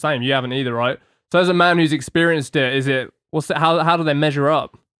Don's the same. You haven't either, right? So as a man who's experienced it, how do they measure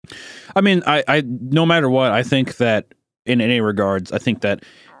up? I mean, I no matter what, I think that in any regards, I think that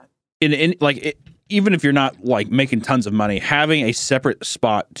even if you're not like making tons of money, having a separate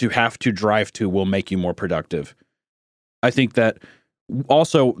spot to have to drive to will make you more productive. I think that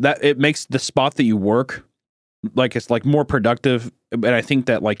also that it makes the spot that you work like it's like more productive, and I think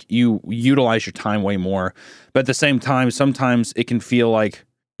that like you utilize your time way more. But at the same time, sometimes it can feel like,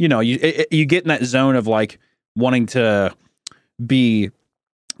 you know, you get in that zone of like wanting to be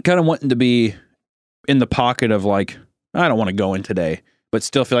in the pocket of like, I don't want to go in today, but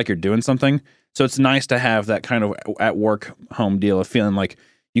still feel like you're doing something. So it's nice to have that kind of at work home deal of feeling like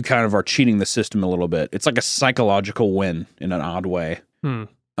you kind of are cheating the system a little bit. It's like a psychological win in an odd way.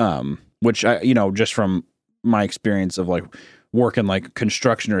 Which I, you know, just from my experience of like working like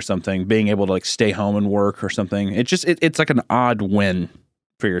construction or something, being able to like stay home and work or something, it's like an odd win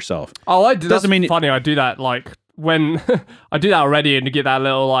for yourself. Oh, I do. That's funny. I do that like when I do that already, and to get that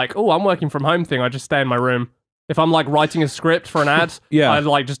little like, oh, I'm working from home thing, I just stay in my room. If I'm like writing a script for an ad, I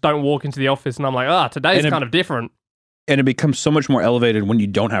like just don't walk into the office, and I'm like, today's kind of different. And it becomes so much more elevated when you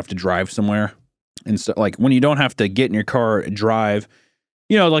don't have to drive somewhere, and so like when you don't have to get in your car and drive.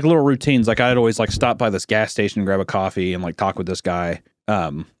 You know, like little routines. Like I'd always like stop by this gas station and grab a coffee and like talk with this guy.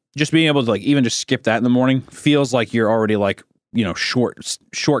 Just being able to like even just skip that in the morning feels like you're already like, you know,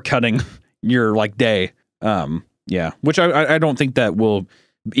 shortcutting your like day. Which I don't think that will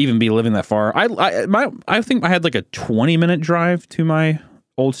even be living that far. I think I had like a 20-minute drive to my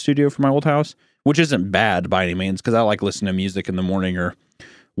old studio from my old house, which isn't bad by any means because I like listening to music in the morning or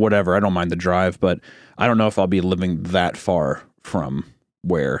whatever. I don't mind the drive, but I don't know if I'll be living that far from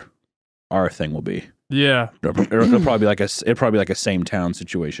where our thing will be. Yeah, it'll probably be like a same town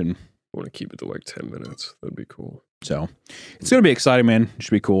situation. I want to keep it to like 10 minutes. That'd be cool. So it's gonna be exciting, man. It should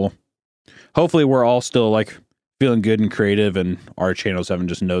be cool. Hopefully, we're all still like feeling good and creative, and our channels haven't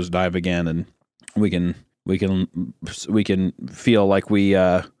just nosedive again, and we can feel like we.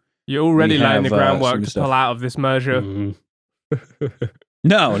 You're already laying the groundwork to pull out of this merger. Mm-hmm.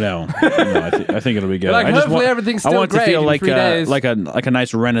 No. I think it'll be good. Like, hopefully everything's still great. I want it to feel like a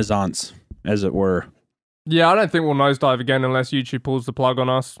nice renaissance, as it were. Yeah, I don't think we'll nosedive again unless YouTube pulls the plug on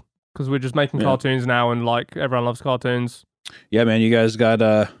us, because we're just making cartoons now, and like everyone loves cartoons. Yeah, man, you guys got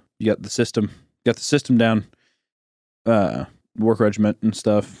the system, down, work regiment and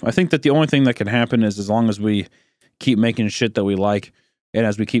stuff. I think that the only thing that can happen is as long as we keep making shit that we like, and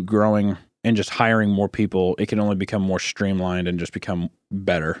as we keep growing and just hiring more people, it can only become more streamlined and just become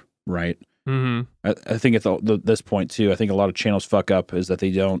better, right? Mm-hmm. I think at this point too, I think a lot of channels fuck up is that they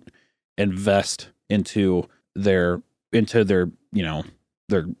don't invest into their you know,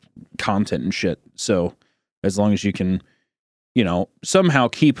 their content and shit. So as long as you can, you know, somehow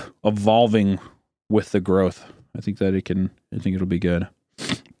keep evolving with the growth, I think it'll be good.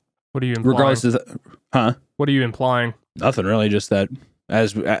 What are you implying? Regardless of What are you implying? Nothing really, just that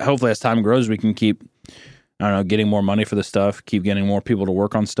hopefully as time grows, we can keep, I don't know, getting more money for the stuff, keep getting more people to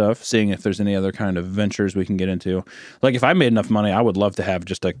work on stuff, seeing if there's any other kind of ventures we can get into. Like if I made enough money, I would love to have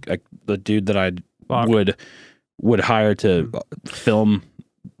just the dude that I would hire to film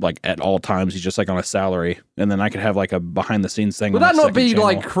like at all times. He's just like on a salary, and then I could have like a behind the scenes thing. Would that not be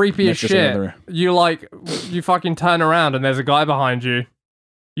like creepy as shit? You fucking turn around and there's a guy behind you.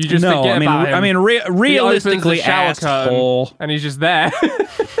 You just forget about him. I mean, realistically, asshole, and he's just there.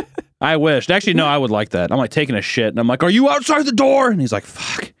 I wished. Actually, no, I would like that. I'm like taking a shit, and I'm like, "Are you outside the door?" And he's like,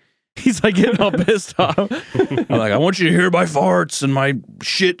 "Fuck." He's like getting all pissed off. I'm like, "I want you to hear my farts and my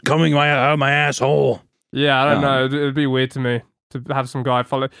shit coming out of my asshole." Yeah, I don't know. It'd be weird to me to have some guy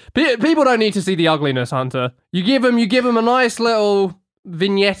follow. People don't need to see the ugliness, Hunter. You give them a nice little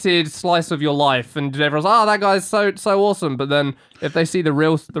vignetted slice of your life, and everyone's that guy's so awesome. But then if they see the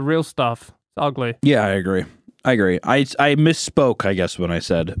real stuff, it's ugly. Yeah, I agree. I misspoke, I guess, when I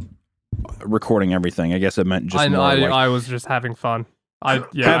said recording everything. I guess it meant just I was just having fun.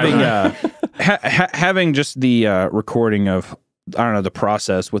 Having just the recording of, I don't know, the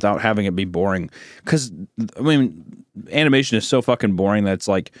process without having it be boring. Because I mean, animation is so fucking boring that it's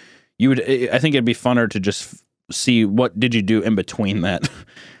like I think it'd be funner to just see what did you do in between that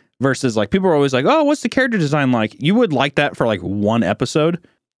versus like people are always like, oh, what's the character design like? You would like that for like one episode,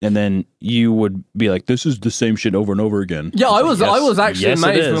 and then you would be like, "This is the same shit over and over again." Yeah, I was yes, actually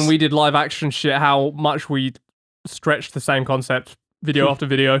amazed when we did live action shit how much we stretched the same concept video after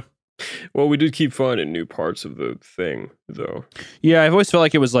video. Well, we did keep finding new parts of the thing, though. Yeah, I've always felt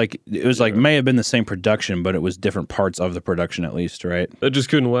like it was like may have been the same production, but it was different parts of the production at least, right? That just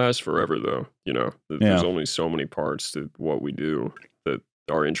couldn't last forever, though. You know, there's only so many parts to what we do that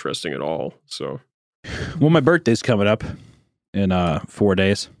are interesting at all. So, well, my birthday's coming up in 4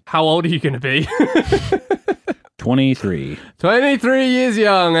 days. How old are you going to be? 23. 23 years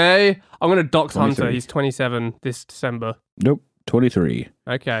young, eh? I'm going to dox Hunter. He's 27 this December. Nope, 23.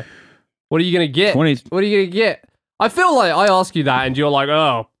 Okay. What are you going to get? 20. What are you going to get? I feel like I ask you that and you're like,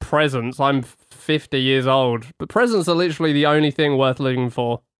 oh, presents. I'm 50 years old. But presents are literally the only thing worth living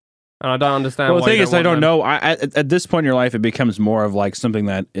for. And I don't understand why. Well, the thing is, I don't know. At this point in your life, it becomes more of like something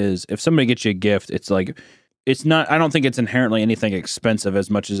that is, if somebody gets you a gift, it's like, it's not, I don't think it's inherently anything expensive as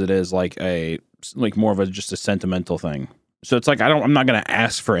much as it is like more of just a sentimental thing. So it's like, I'm not going to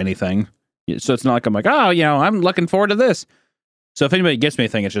ask for anything. So it's not like I'm like, oh, you know, I'm looking forward to this. So if anybody gets me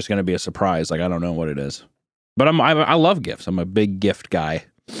anything, it's just going to be a surprise. Like, I don't know what it is. But I love gifts. I'm a big gift guy.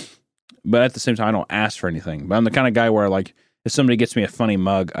 But at the same time, I don't ask for anything. But I'm the kind of guy where, like, if somebody gets me a funny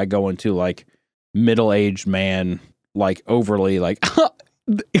mug, I go into, like, middle-aged man, like, overly, like,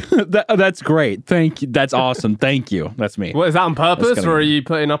 that's great. Thank you. That's awesome. Thank you. That's me. What, is that on purpose, or are you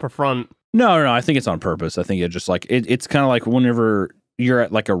putting up a front? No, I think it's on purpose. I think it just, like, it's kind of like whenever you're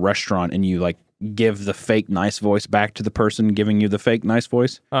at, like, a restaurant and you, like, give the fake nice voice back to the person giving you the fake nice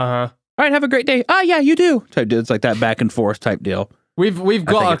voice. Uh-huh. All right, have a great day. Oh, yeah, you do. It's like that back and forth type deal. We've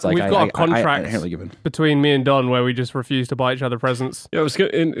got a contract between me and Don where we just refuse to buy each other presents. Yeah,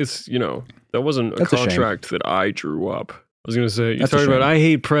 it's you know, that wasn't a contract that I drew up. I was going to say, you're talking about, I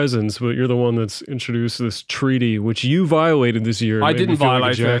hate presents, but you're the one that's introduced this treaty, which you violated this year. I didn't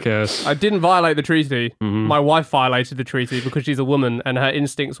violate it. Jackass. I didn't violate the treaty. Mm-hmm. My wife violated the treaty because she's a woman and her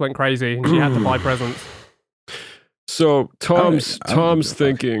instincts went crazy and she had to buy presents. So Tom's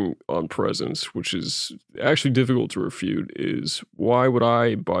thinking on presents, which is actually difficult to refute, is why would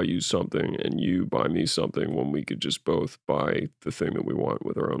I buy you something and you buy me something when we could just both buy the thing that we want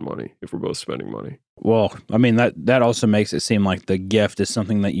with our own money if we're both spending money? Well, I mean, that also makes it seem like the gift is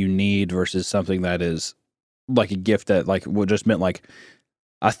something that you need versus something that is like a gift that like would just meant like,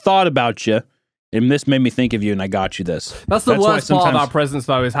 I thought about you and this made me think of you and I got you this. That's the worst part about presents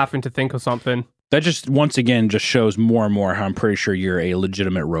though, is having to think of something. That just, once again, just shows more and more how I'm pretty sure you're a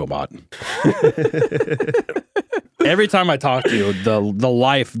legitimate robot. Every time I talk to you,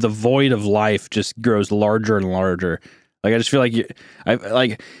 the void of life just grows larger and larger. Like, I just feel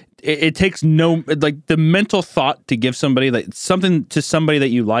like it takes no, like, the mental thought to give somebody something to somebody that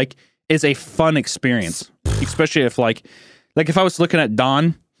you like is a fun experience. Especially if, like if I was looking at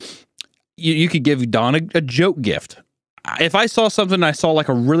Don, you could give Don a joke gift. If I saw something and I saw, like,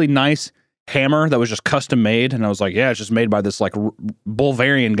 a really nice hammer that was just custom made and I was like, yeah, it's just made by this like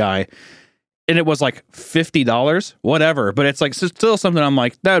Bulgarian guy and it was like $50, whatever, but it's like still something I'm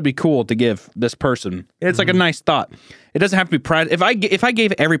like, that would be cool to give this person. It's like a nice thought. It doesn't have to be if I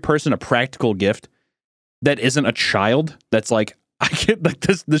gave every person a practical gift that isn't a child, that's like, I get like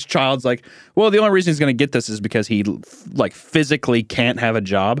this child's like, well, the only reason he's going to get this is because he like physically can't have a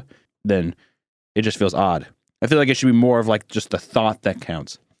job, then it just feels odd. I feel like it should be more of like just the thought that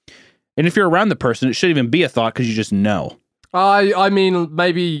counts. And if you're around the person, it shouldn't even be a thought because you just know. I mean,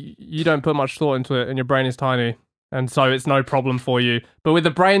 maybe you don't put much thought into it and your brain is tiny. And so it's no problem for you. But with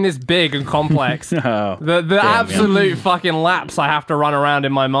a brain this big and complex, the absolute fucking laps I have to run around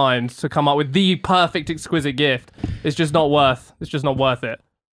in my mind to come up with the perfect exquisite gift, it's just not worth it.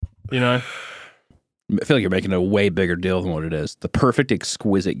 You know? I feel like you're making a way bigger deal than what it is. The perfect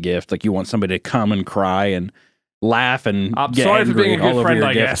exquisite gift. Like you want somebody to come and cry and laugh and get sorry angry for being a good friend,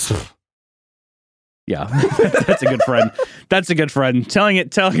 I gift. guess. Yeah, that's a good friend. That's a good friend. Telling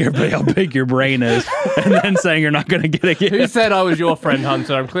everybody how big your brain is, and then saying you're not going to get a gift. Who said I was your friend,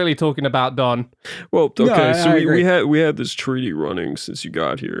 Hunter? I'm clearly talking about Don. Well, okay, so we had this treaty running since you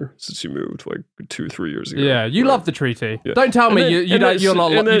got here, since you moved like 2 or 3 years ago. Yeah, you love the treaty. Yeah. Don't tell me you don't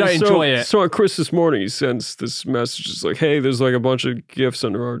enjoy it. So on Chris this morning, he sends this message. It's like, hey, there's like a bunch of gifts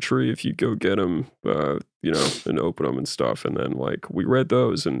under our tree. If you go get them, you know, and open them and stuff. And then like we read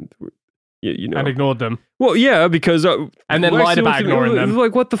those and. You know. And ignored them. Well, yeah, because... and then lied about ignoring them.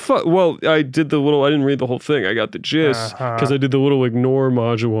 Like, what the fuck? Well, I didn't read the whole thing. I got the gist, because I did the little ignore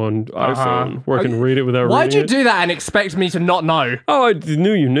module on iPhone, where I can read it without reading it. Why'd you do that and expect me to not know? Oh, I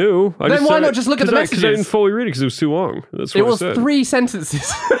knew you knew. Then why not just look at the messages? Because I didn't fully read it, because it was too long. That's what I said. It was 3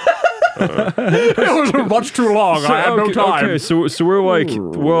 sentences. It was much too long. I had no time. Okay, so we're like,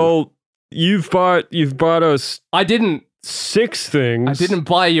 well, you've bought us. I didn't. 6 things. I didn't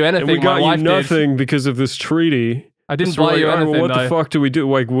buy you anything. And we got my wife you nothing did. because of this treaty. I didn't buy you anything. What the fuck do we do?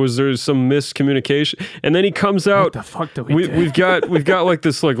 Like, was there some miscommunication? And then he comes out. What the fuck do we do? We've got like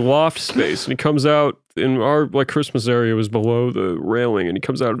this like loft space, and he comes out in our like Christmas area was below the railing, and he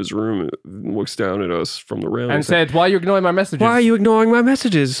comes out of his room and looks down at us from the railing and said, "Why are you ignoring my messages? Why are you ignoring my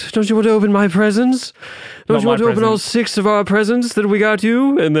messages? Don't you want to open my presents? Don't you want to open all 6 of our presents that we got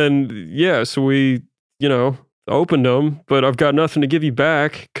you?" And then so we opened them, but I've got nothing to give you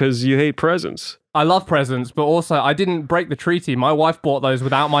back because you hate presents. I love presents, but also I didn't break the treaty. My wife bought those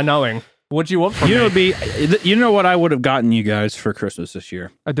without my knowing. What do you want from me? You know what I would have gotten you guys for Christmas this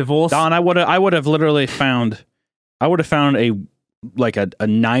year? A divorce? Don, I would have literally found a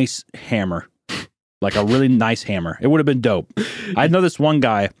nice hammer. Like a really nice hammer. It would have been dope. I know this one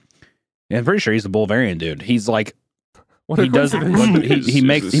guy, and I'm pretty sure he's the Bulgarian dude. He's like, he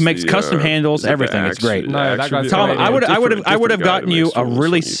makes custom handles, everything. It's great. No, that guy's Tom, I would have gotten you a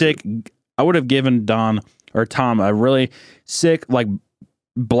really sick. I would have given Don or Tom a really sick, like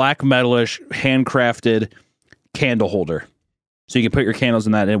black metalish, handcrafted candle holder, so you can put your candles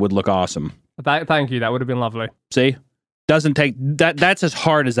in that, and it would look awesome. Thank you. That would have been lovely. See, doesn't take that. That's as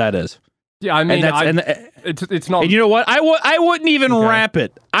hard as that is. Yeah, I mean, it's not. And you know what? I wouldn't even wrap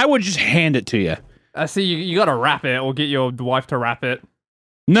it. I would just hand it to you. See, you got to wrap it, or get your wife to wrap it.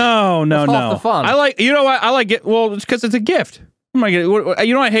 No. Half the fun. I like. You know what? I like it. Well, it's because it's a gift. You know what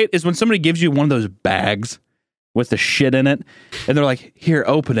I hate is when somebody gives you one of those bags with the shit in it, and they're like, "Here,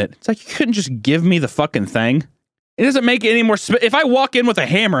 open it." It's like, you couldn't just give me the fucking thing. It doesn't make it any more. If I walk in with a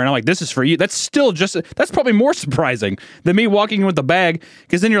hammer and I'm like, "This is for you," that's probably more surprising than me walking in with a bag,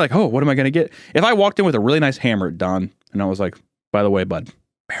 because then you're like, "Oh, what am I gonna get?" If I walked in with a really nice hammer, Don, and I was like, "By the way, bud,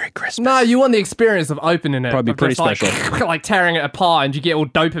 Merry Christmas." No, you want the experience of opening it. Probably pretty special. Like tearing it apart, and you get all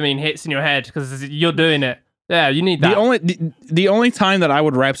dopamine hits in your head because you're doing it. Yeah, you need that. The only time that I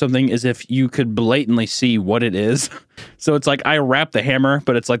would wrap something is if you could blatantly see what it is. So it's like I wrap the hammer,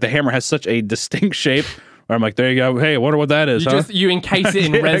 but it's like the hammer has such a distinct shape where I'm like, there you go. Hey, I wonder what that is. You encase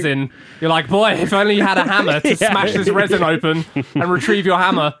it in resin. You're like, boy, if only you had a hammer to smash this resin open and retrieve your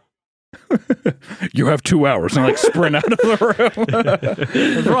hammer. You have 2 hours and like sprint out of the room.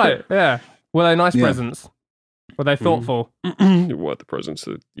 That's right. Yeah. Were they nice presents? Were they thoughtful? What, the presents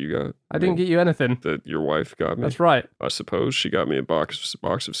that you got? I didn't get you anything. That your wife got me? That's right. I suppose she got me a box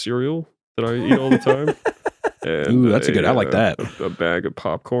of cereal that I eat all the time. And ooh, that's good. I like that. A bag of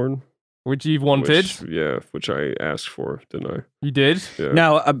popcorn. Which you've wanted. Which I asked for, didn't I? You did? Yeah.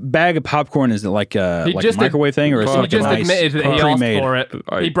 Now, a bag of popcorn, is it like a microwave thing? Or is it like he just admitted that he asked for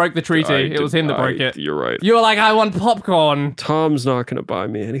it. He broke the treaty. It was him that broke it. You're right. You were like, I want popcorn. Tom's not going to buy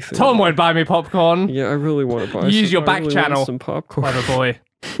me anything. Tom won't buy me popcorn. Yeah, I really want to buy Use your back channel. Some popcorn. Clever boy.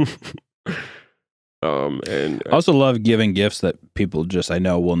 And I also love giving gifts that people just, I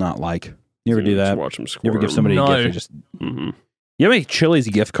know, will not like. You ever do that? Watch them squirm. You ever give somebody a gift and just... You know how many Chili's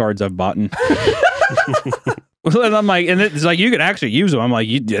gift cards I've bought? And I'm like, and it's like, you could actually use them. I'm like,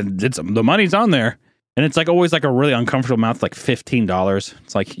 the money's on there. And it's like always like a really uncomfortable amount, like $15.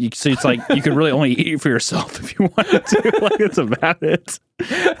 It's like, you could really only eat it for yourself if you wanted to. Like, it's about it.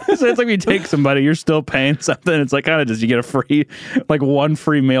 So it's like you take somebody, you're still paying something. It's like kind of just, you get a free, like one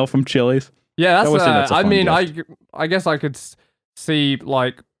free meal from Chili's. Yeah, that's I mean, I guess I could see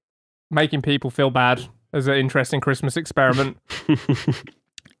like making people feel bad as an interesting Christmas experiment.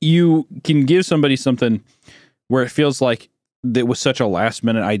 You can give somebody something where it feels like it was such a last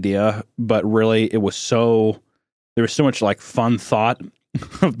minute idea, but really there was so much like fun thought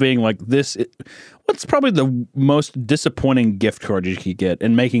of being like this. What's probably the most disappointing gift card you could get,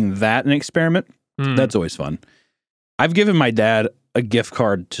 and making that an experiment? That's always fun. I've given my dad a gift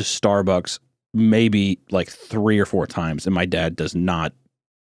card to Starbucks maybe like 3 or 4 times, and my dad does not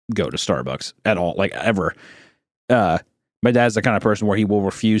go to Starbucks at all, like ever. My dad's the kind of person where he will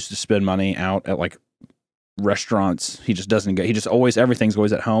refuse to spend money out at like restaurants. He just doesn't go. He just always, everything's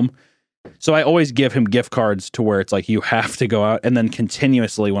always at home. So I always give him gift cards to where it's like you have to go out, and then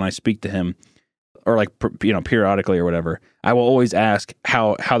continuously when I speak to him, or like periodically or whatever, I will always ask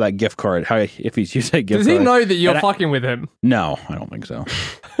how that gift card, if he's using a gift card. Does he know that you're fucking with him? No, I don't think so.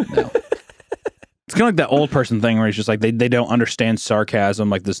 No. It's kind of like that old person thing where it's just like they don't understand sarcasm,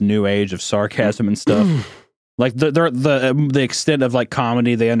 like this new age of sarcasm and stuff. Like the extent of like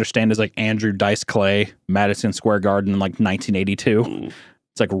comedy they understand is like Andrew Dice Clay, Madison Square Garden in like 1982.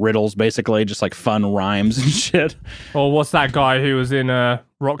 It's like riddles, basically, just like fun rhymes and shit. Or what's that guy who was in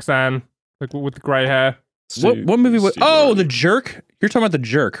Roxanne, like with the grey hair? What movie was? Oh, The Jerk. You're talking about The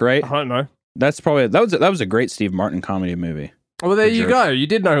Jerk, right? I don't know. That's probably that was a great Steve Martin comedy movie. Well, there you go. You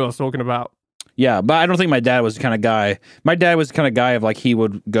did know who I was talking about. Yeah, but I don't think my dad was the kind of guy. My dad was the kind of guy of like he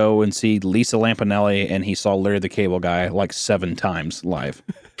would go and see Lisa Lampanelli, and he saw Larry the Cable Guy like 7 times live,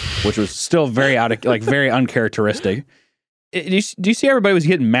 which was still very very uncharacteristic. Do you see everybody was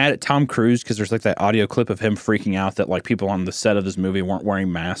getting mad at Tom Cruise because there's like that audio clip of him freaking out that like people on the set of this movie weren't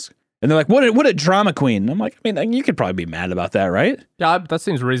wearing masks, and they're like, "What a drama queen!" And I'm like, I mean, you could probably be mad about that, right? Yeah, that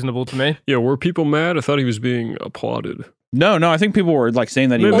seems reasonable to me. Yeah, were people mad? I thought he was being applauded. No, I think people were like saying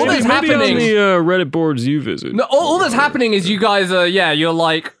that he was. All that's maybe happening on the Reddit boards you visit. No, all that's happening is you guys are, you're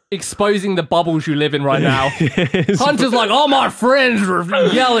like exposing the bubbles you live in right now. Hunter's like, all my friends were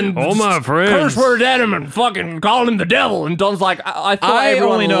yelling, all my friends, curse word at him and fucking calling him the devil. And Don's like, I thought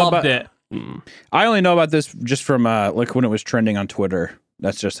everyone loved it. I only know about this just from like when it was trending on Twitter.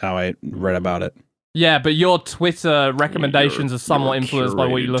 That's just how I read about it. Yeah, but your Twitter recommendations are somewhat influenced by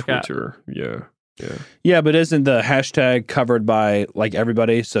what you look Twitter. at. Yeah, but isn't the hashtag covered by like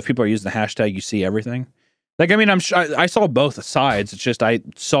everybody? So if people are using the hashtag, you see everything. Like, I mean, I saw both sides. It's just I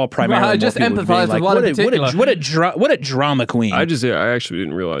saw primarily. I just empathize with one in particular. What a drama queen. I actually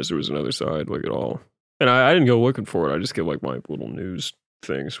didn't realize there was another side like at all, and I didn't go looking for it. I just get like my little news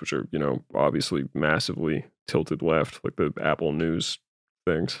things, which are obviously massively tilted left, like the Apple News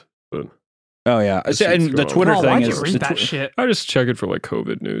things. But oh yeah, and the Twitter thing why'd is you read that shit? I just check it for like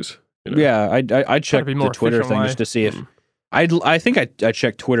COVID news. Yeah, I checked the Twitter thing just to see if I think I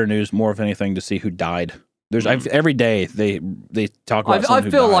checked Twitter news more of anything to see who died. There's every day they talk about. I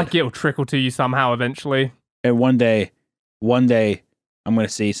feel like it'll trickle to you somehow eventually. And one day, I'm gonna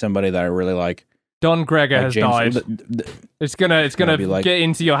see somebody that I really like. Don Gregor has died. It's gonna like, get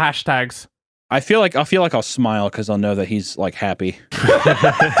into your hashtags. I feel like I'll smile because I'll know that he's like happy.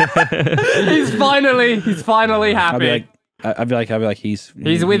 he's finally happy. I'd be like he's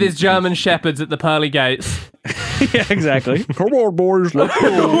with his German shepherds at the pearly gates. Yeah, exactly. Come on, boys, let's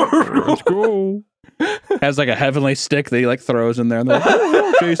go. Let's go. Has like a heavenly stick that he like throws in there and they're like,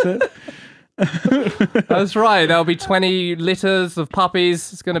 oh, chase it. That's right. There'll be 20 litters of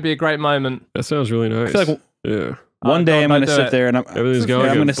puppies. It's going to be a great moment. That sounds really nice. I feel like yeah. One day I'm going to sit there and everything's going.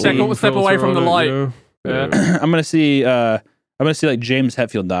 I'm going to step away from the light. Yeah. I'm going to see like James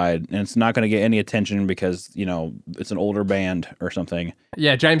Hetfield died, and it's not going to get any attention because it's an older band or something.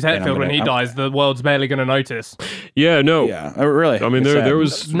 Yeah, James Hetfield when he dies, the world's barely going to notice. Yeah, no. Yeah, really. I mean, there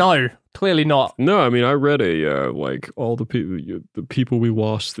was no, clearly not. No, I mean, I read a like all the people we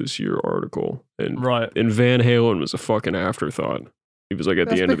lost this year article, and Van Halen was a fucking afterthought. He was like at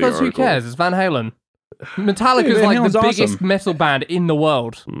the end of the article. Because who cares? It's Van Halen. Metallica's like the biggest metal band in the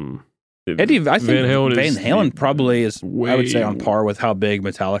world. I think Van Halen probably is, I would say, on par with how big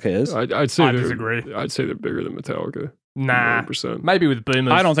Metallica is. I'd say I disagree. I'd say they're bigger than Metallica. Nah, 100%. Maybe with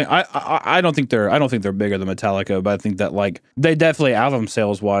boomers. I don't think they're bigger than Metallica, but I think that like they definitely album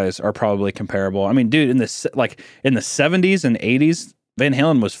sales wise are probably comparable. I mean, dude, in the 70s and 80s, Van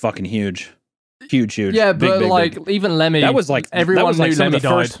Halen was fucking huge. Yeah, big, but big, like big. even Lemmy, everyone knew Lemmy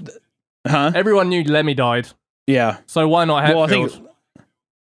died. Everyone knew Lemmy died. Yeah. So why not Hetfield? Well, I think.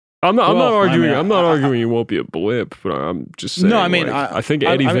 I'm not arguing. I'm not arguing you won't be a blip, but I'm just saying. No, I mean, I think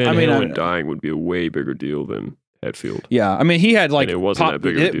Eddie Van Halen dying would be a way bigger deal than Hetfield. Yeah, I mean, he had like and it wasn't that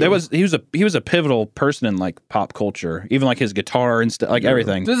big of a deal. He was a pivotal person in like pop culture, even like his guitar and stuff, like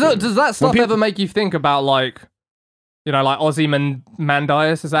everything. Does that stuff ever make you think about like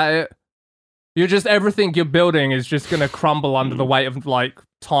Ozymandias? Is that it? You're just everything you're building is just gonna crumble under the weight of like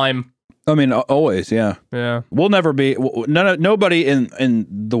time. I mean, always, yeah. Yeah. We'll never be. Nobody in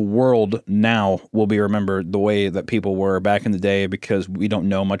the world now will be remembered the way that people were back in the day because we don't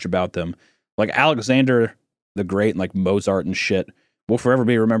know much about them. Like Alexander the Great and like Mozart and shit will forever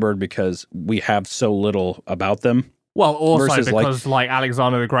be remembered because we have so little about them. Well, also because like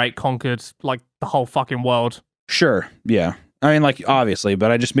Alexander the Great conquered like the whole fucking world. Sure. Yeah. I mean, like obviously,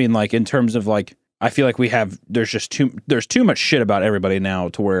 but I just mean like in terms of like. I feel like there's too much shit about everybody now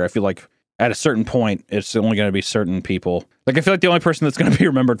to where I feel like at a certain point it's only going to be certain people. Like I feel like the only person that's going to be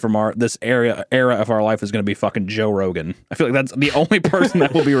remembered from this era of our life is going to be fucking Joe Rogan. I feel like that's the only person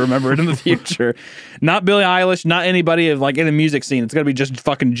that will be remembered in the future. Not Billie Eilish, not anybody like in the music scene. It's going to be just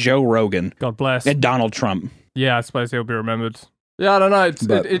fucking Joe Rogan. God bless. And Donald Trump. Yeah, I suppose he'll be remembered. Yeah, I don't know.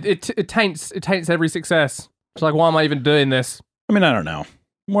 It taints every success. It's like, why am I even doing this? I mean, I don't know.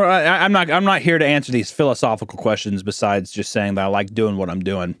 I'm not here to answer these philosophical questions besides just saying that I like doing what I'm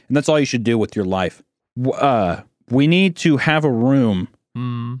doing. And that's all you should do with your life. We need to have a room.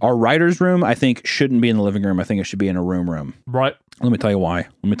 Our writer's room, I think, shouldn't be in the living room. I think it should be in a room. Right. Let me tell you why.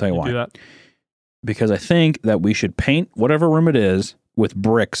 Do that. because I think that we should paint whatever room it is with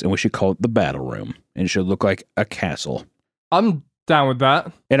bricks, and we should call it the battle room, and it should look like a castle. I'm down with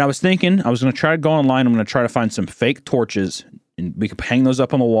that. And I was thinking, I was going to try to go online. I'm going to try to find some fake torches, and we could hang those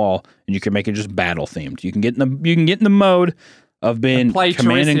up on the wall, and you can make it just battle themed. You can get in the mode of being play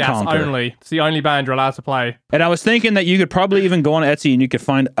command and conquer. Only. It's the only band you're allowed to play. And I was thinking that you could probably even go on Etsy and you could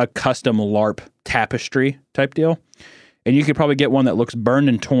find a custom LARP tapestry type deal. And you could probably get one that looks burned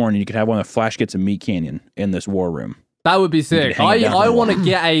and torn, and you could have one that Flash gets a meat canyon in this war room. That would be sick. I want to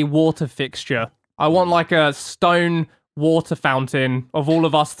get a water fixture. I want like a stone water fountain of all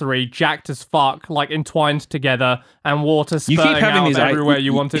of us three, jacked as fuck, like entwined together, and water spurting out everywhere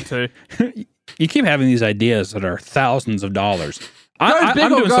you want it to. You keep having these ideas that are thousands of dollars. Go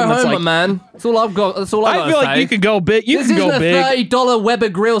big or go home, my man. That's all I've got. That's all I feel like you could go big. You can go big. This isn't a $30 Weber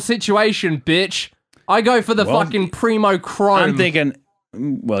grill situation, bitch. I go for the fucking primo chrome. I'm thinking.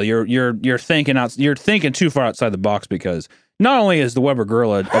 Well, you're thinking too far outside the box, because not only is the Weber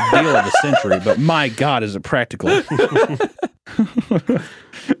grill a deal of the century, but my God, is it practical?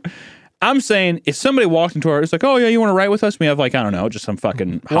 I'm saying if somebody walked into our, it's like, oh yeah, you want to write with us? We have like, I don't know, just some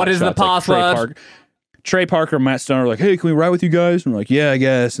fucking. What is the password? Trey Parker, Matt Stoner are like, hey, can we write with you guys? And we're like, yeah, I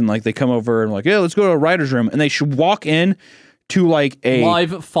guess. And like they come over and like, yeah, let's go to a writer's room, and they should walk in to like a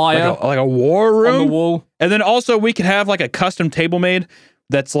live fire, like a war room on the wall. And then also we could have like a custom table made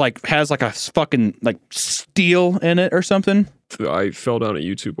that's like has like a fucking like steel in it or something. I fell down a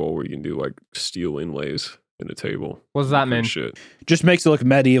YouTube hole where you can do like steel inlays in a table. What does that mean? Shit. Just makes it look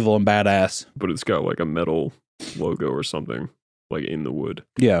medieval and badass. But it's got like a metal logo or something like in the wood.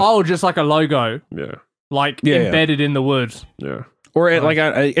 Yeah. Oh, just like a logo. Yeah. Like embedded in the wood. Yeah. Or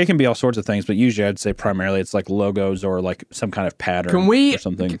it can be all sorts of things, but usually I'd say primarily it's like logos or like some kind of pattern. Can we? Or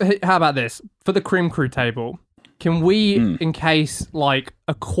something. How about this for the Cream Crew table? Can we encase like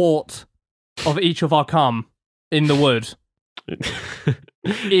a quart of each of our cum in the wood,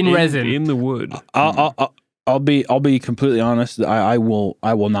 in resin, in the wood? I'll be completely honest. I will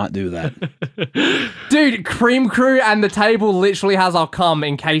not do that. Dude, Cream Crew and the table literally has our cum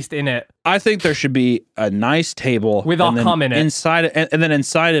encased in it. I think there should be a nice table with our cum in it. Inside, and then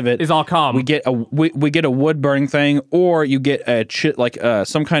inside of it is our cum. We get a wood burning thing, or you get a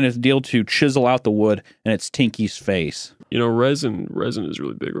some kind of deal to chisel out the wood, and it's Tinky's face. You know, resin is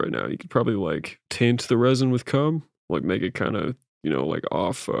really big right now. You could probably like tint the resin with cum, like make it kind of, you know, like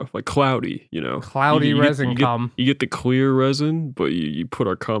off, like cloudy, you know. Cloudy resin cum. You get the clear resin, but you put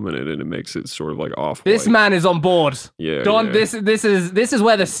our cum in it, and it makes it sort of like off. This man is on board. Yeah. Don, yeah. This is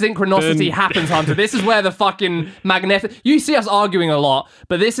where the synchronicity happens, Hunter. This is where the fucking magnetic. You see us arguing a lot,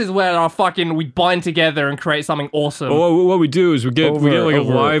 but this is where we bind together and create something awesome. Well, what we do is we get like a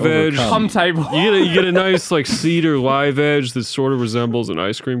live edge cum table. You get a nice like cedar live edge that sort of resembles an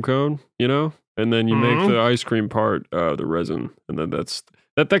ice cream cone, you know. And then you make the ice cream part the resin, and then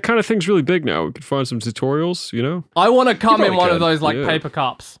that kind of thing's really big now. We could find some tutorials, you know. I want to come in one of those like paper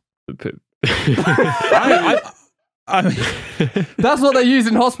cups. I mean, that's what they use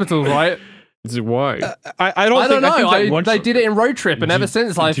in hospitals, right? Why? I don't know. They did it in Road Trip, and ever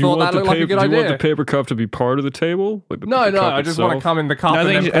since I thought that looked like a good idea. Do you want the paper cup to be part of the table? Like no, I just want to come in the cup.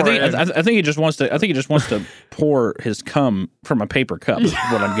 I think he just wants to pour his cum from a paper cup. Is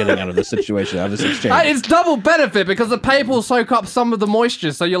what I'm getting out of this situation, out of this exchange. It's double benefit because the paper will soak up some of the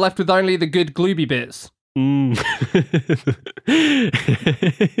moisture, so you're left with only the good glooby bits.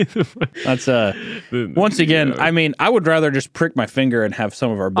 That's once again, I mean, I would rather just prick my finger and have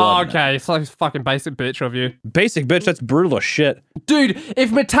some of our blood. Oh, okay, it's like fucking basic bitch of you. Basic bitch, that's brutal as shit. Dude,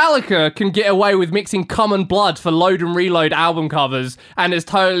 if Metallica can get away with mixing cum and blood for Load and Reload album covers and it's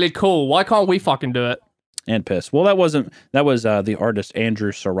totally cool, why can't we fucking do it? And piss. Well, that was the artist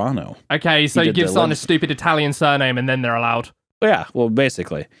Andrew Serrano. Okay, so you give someone a stupid Italian surname and then they're allowed. Yeah, well,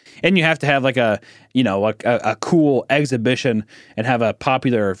 basically. And you have to have like a cool exhibition and have a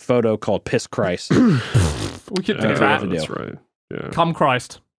popular photo called Piss Christ. We could do that. That's right. Yeah. Cum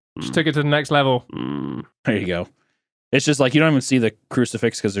Christ. Just took it to the next level. There you go. It's just like you don't even see the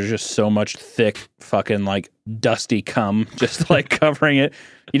crucifix because there's just so much thick fucking like dusty cum just like covering it.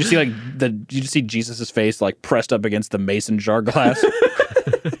 You just see Jesus's face like pressed up against the mason jar glass.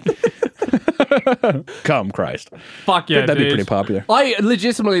 Come Christ. Fuck yeah, that'd be pretty popular. I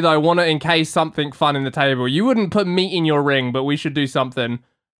legitimately though want to encase something fun in the table. You wouldn't put meat in your ring, but we should do something.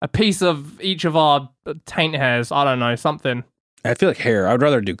 A piece of each of our taint hairs. I don't know, something. I feel like hair. I'd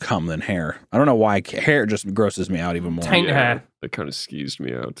rather do cum than hair. I don't know why. Hair just grosses me out even more. Taint hair. That kind of skeezed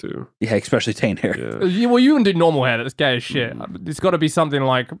me out too. Yeah, especially taint hair. Yeah. Well, you wouldn't do normal hair. That's gay as shit. There's got to be something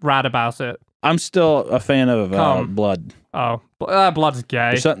like rad about it. I'm still a fan of blood. Oh, blood's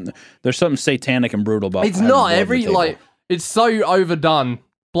gay. There's something satanic and brutal about. It's not it's so overdone.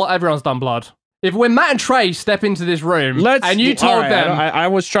 Everyone's done blood. If when Matt and Trey step into this room and you told them, I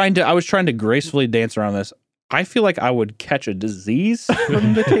was trying to gracefully dance around this. I feel like I would catch a disease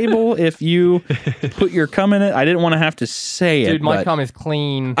from the table if you put your cum in it. I didn't want to have to say it. Dude, my cum is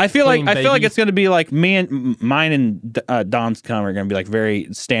clean. I feel like it's going to be like mine and Don's cum are going to be like very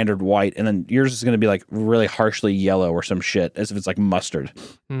standard white, and then yours is going to be like really harshly yellow or some shit, as if it's like mustard.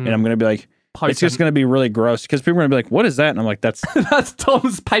 And I'm going to be like, it's just going to be really gross because people are going to be like, "What is that?" And I'm like, "That's that's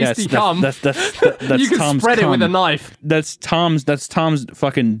Tom's pasty cum. That's you can Tom's spread cum. it with a knife. That's Tom's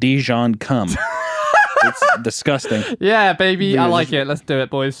fucking Dijon cum." It's disgusting. Yeah, baby, I like it. Let's do it,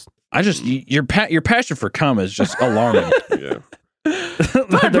 boys. Your passion for cum is just alarming. Yeah.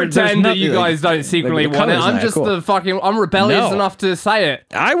 Don't pretend that you guys don't secretly want it. I'm just I'm rebellious enough to say it.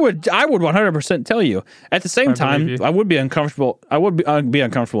 I would 100% tell you. At the same time, I would be uncomfortable. I'd be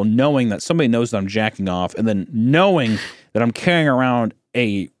uncomfortable knowing that somebody knows that I'm jacking off, and then knowing that I'm carrying around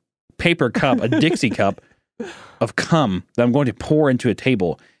a paper cup, a Dixie cup of cum that I'm going to pour into a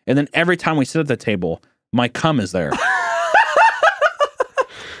table, and then every time we sit at the table, my cum is there.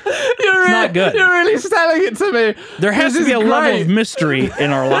 It's not good. You're really selling it to me. There has to be a level of mystery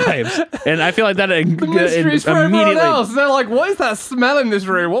in our lives, and I feel like that the mystery's for everyone else. They're like, "What is that smell in this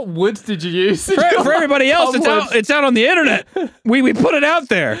room? What woods did you use?" For everybody else, it's out on the internet. We put it out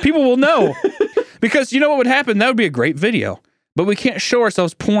there. People will know because you know what would happen? That would be a great video, but we can't show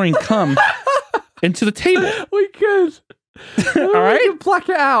ourselves pouring cum into the table. We could. All right, we could pluck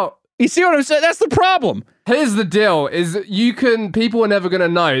it out. You see what I'm saying? That's the problem. Here's the deal, is people are never going to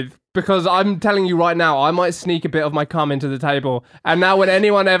know, because I'm telling you right now, I might sneak a bit of my cum into the table, and now when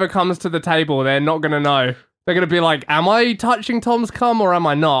anyone ever comes to the table, they're not going to know. They're going to be like, am I touching Tom's cum or am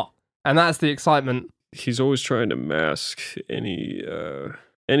I not? And that's the excitement. He's always trying to mask any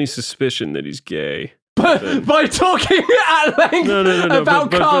suspicion that he's gay. By talking at length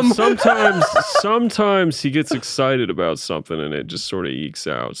about cum. But sometimes he gets excited about something and it just sort of ekes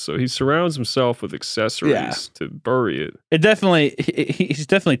out. So he surrounds himself with accessories to bury it. He's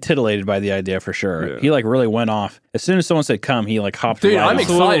definitely titillated by the idea for sure. Yeah. He like really went off. As soon as someone said cum, he like hopped. Dude, I'm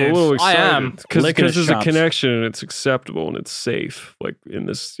excited. A little excited. I am. Because there's a connection and it's acceptable and it's safe, like in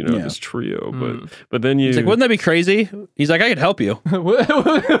this, this trio. But then he's like, wouldn't that be crazy? He's like, I could help you.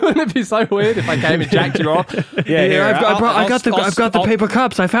 Wouldn't it be so weird if I came and jacked you off? I've got the paper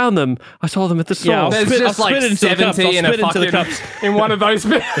cups. I found them. I saw them at the store. Yeah, there's just like 70 in a fucking in one of those.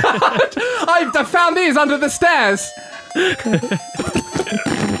 I found these under the stairs.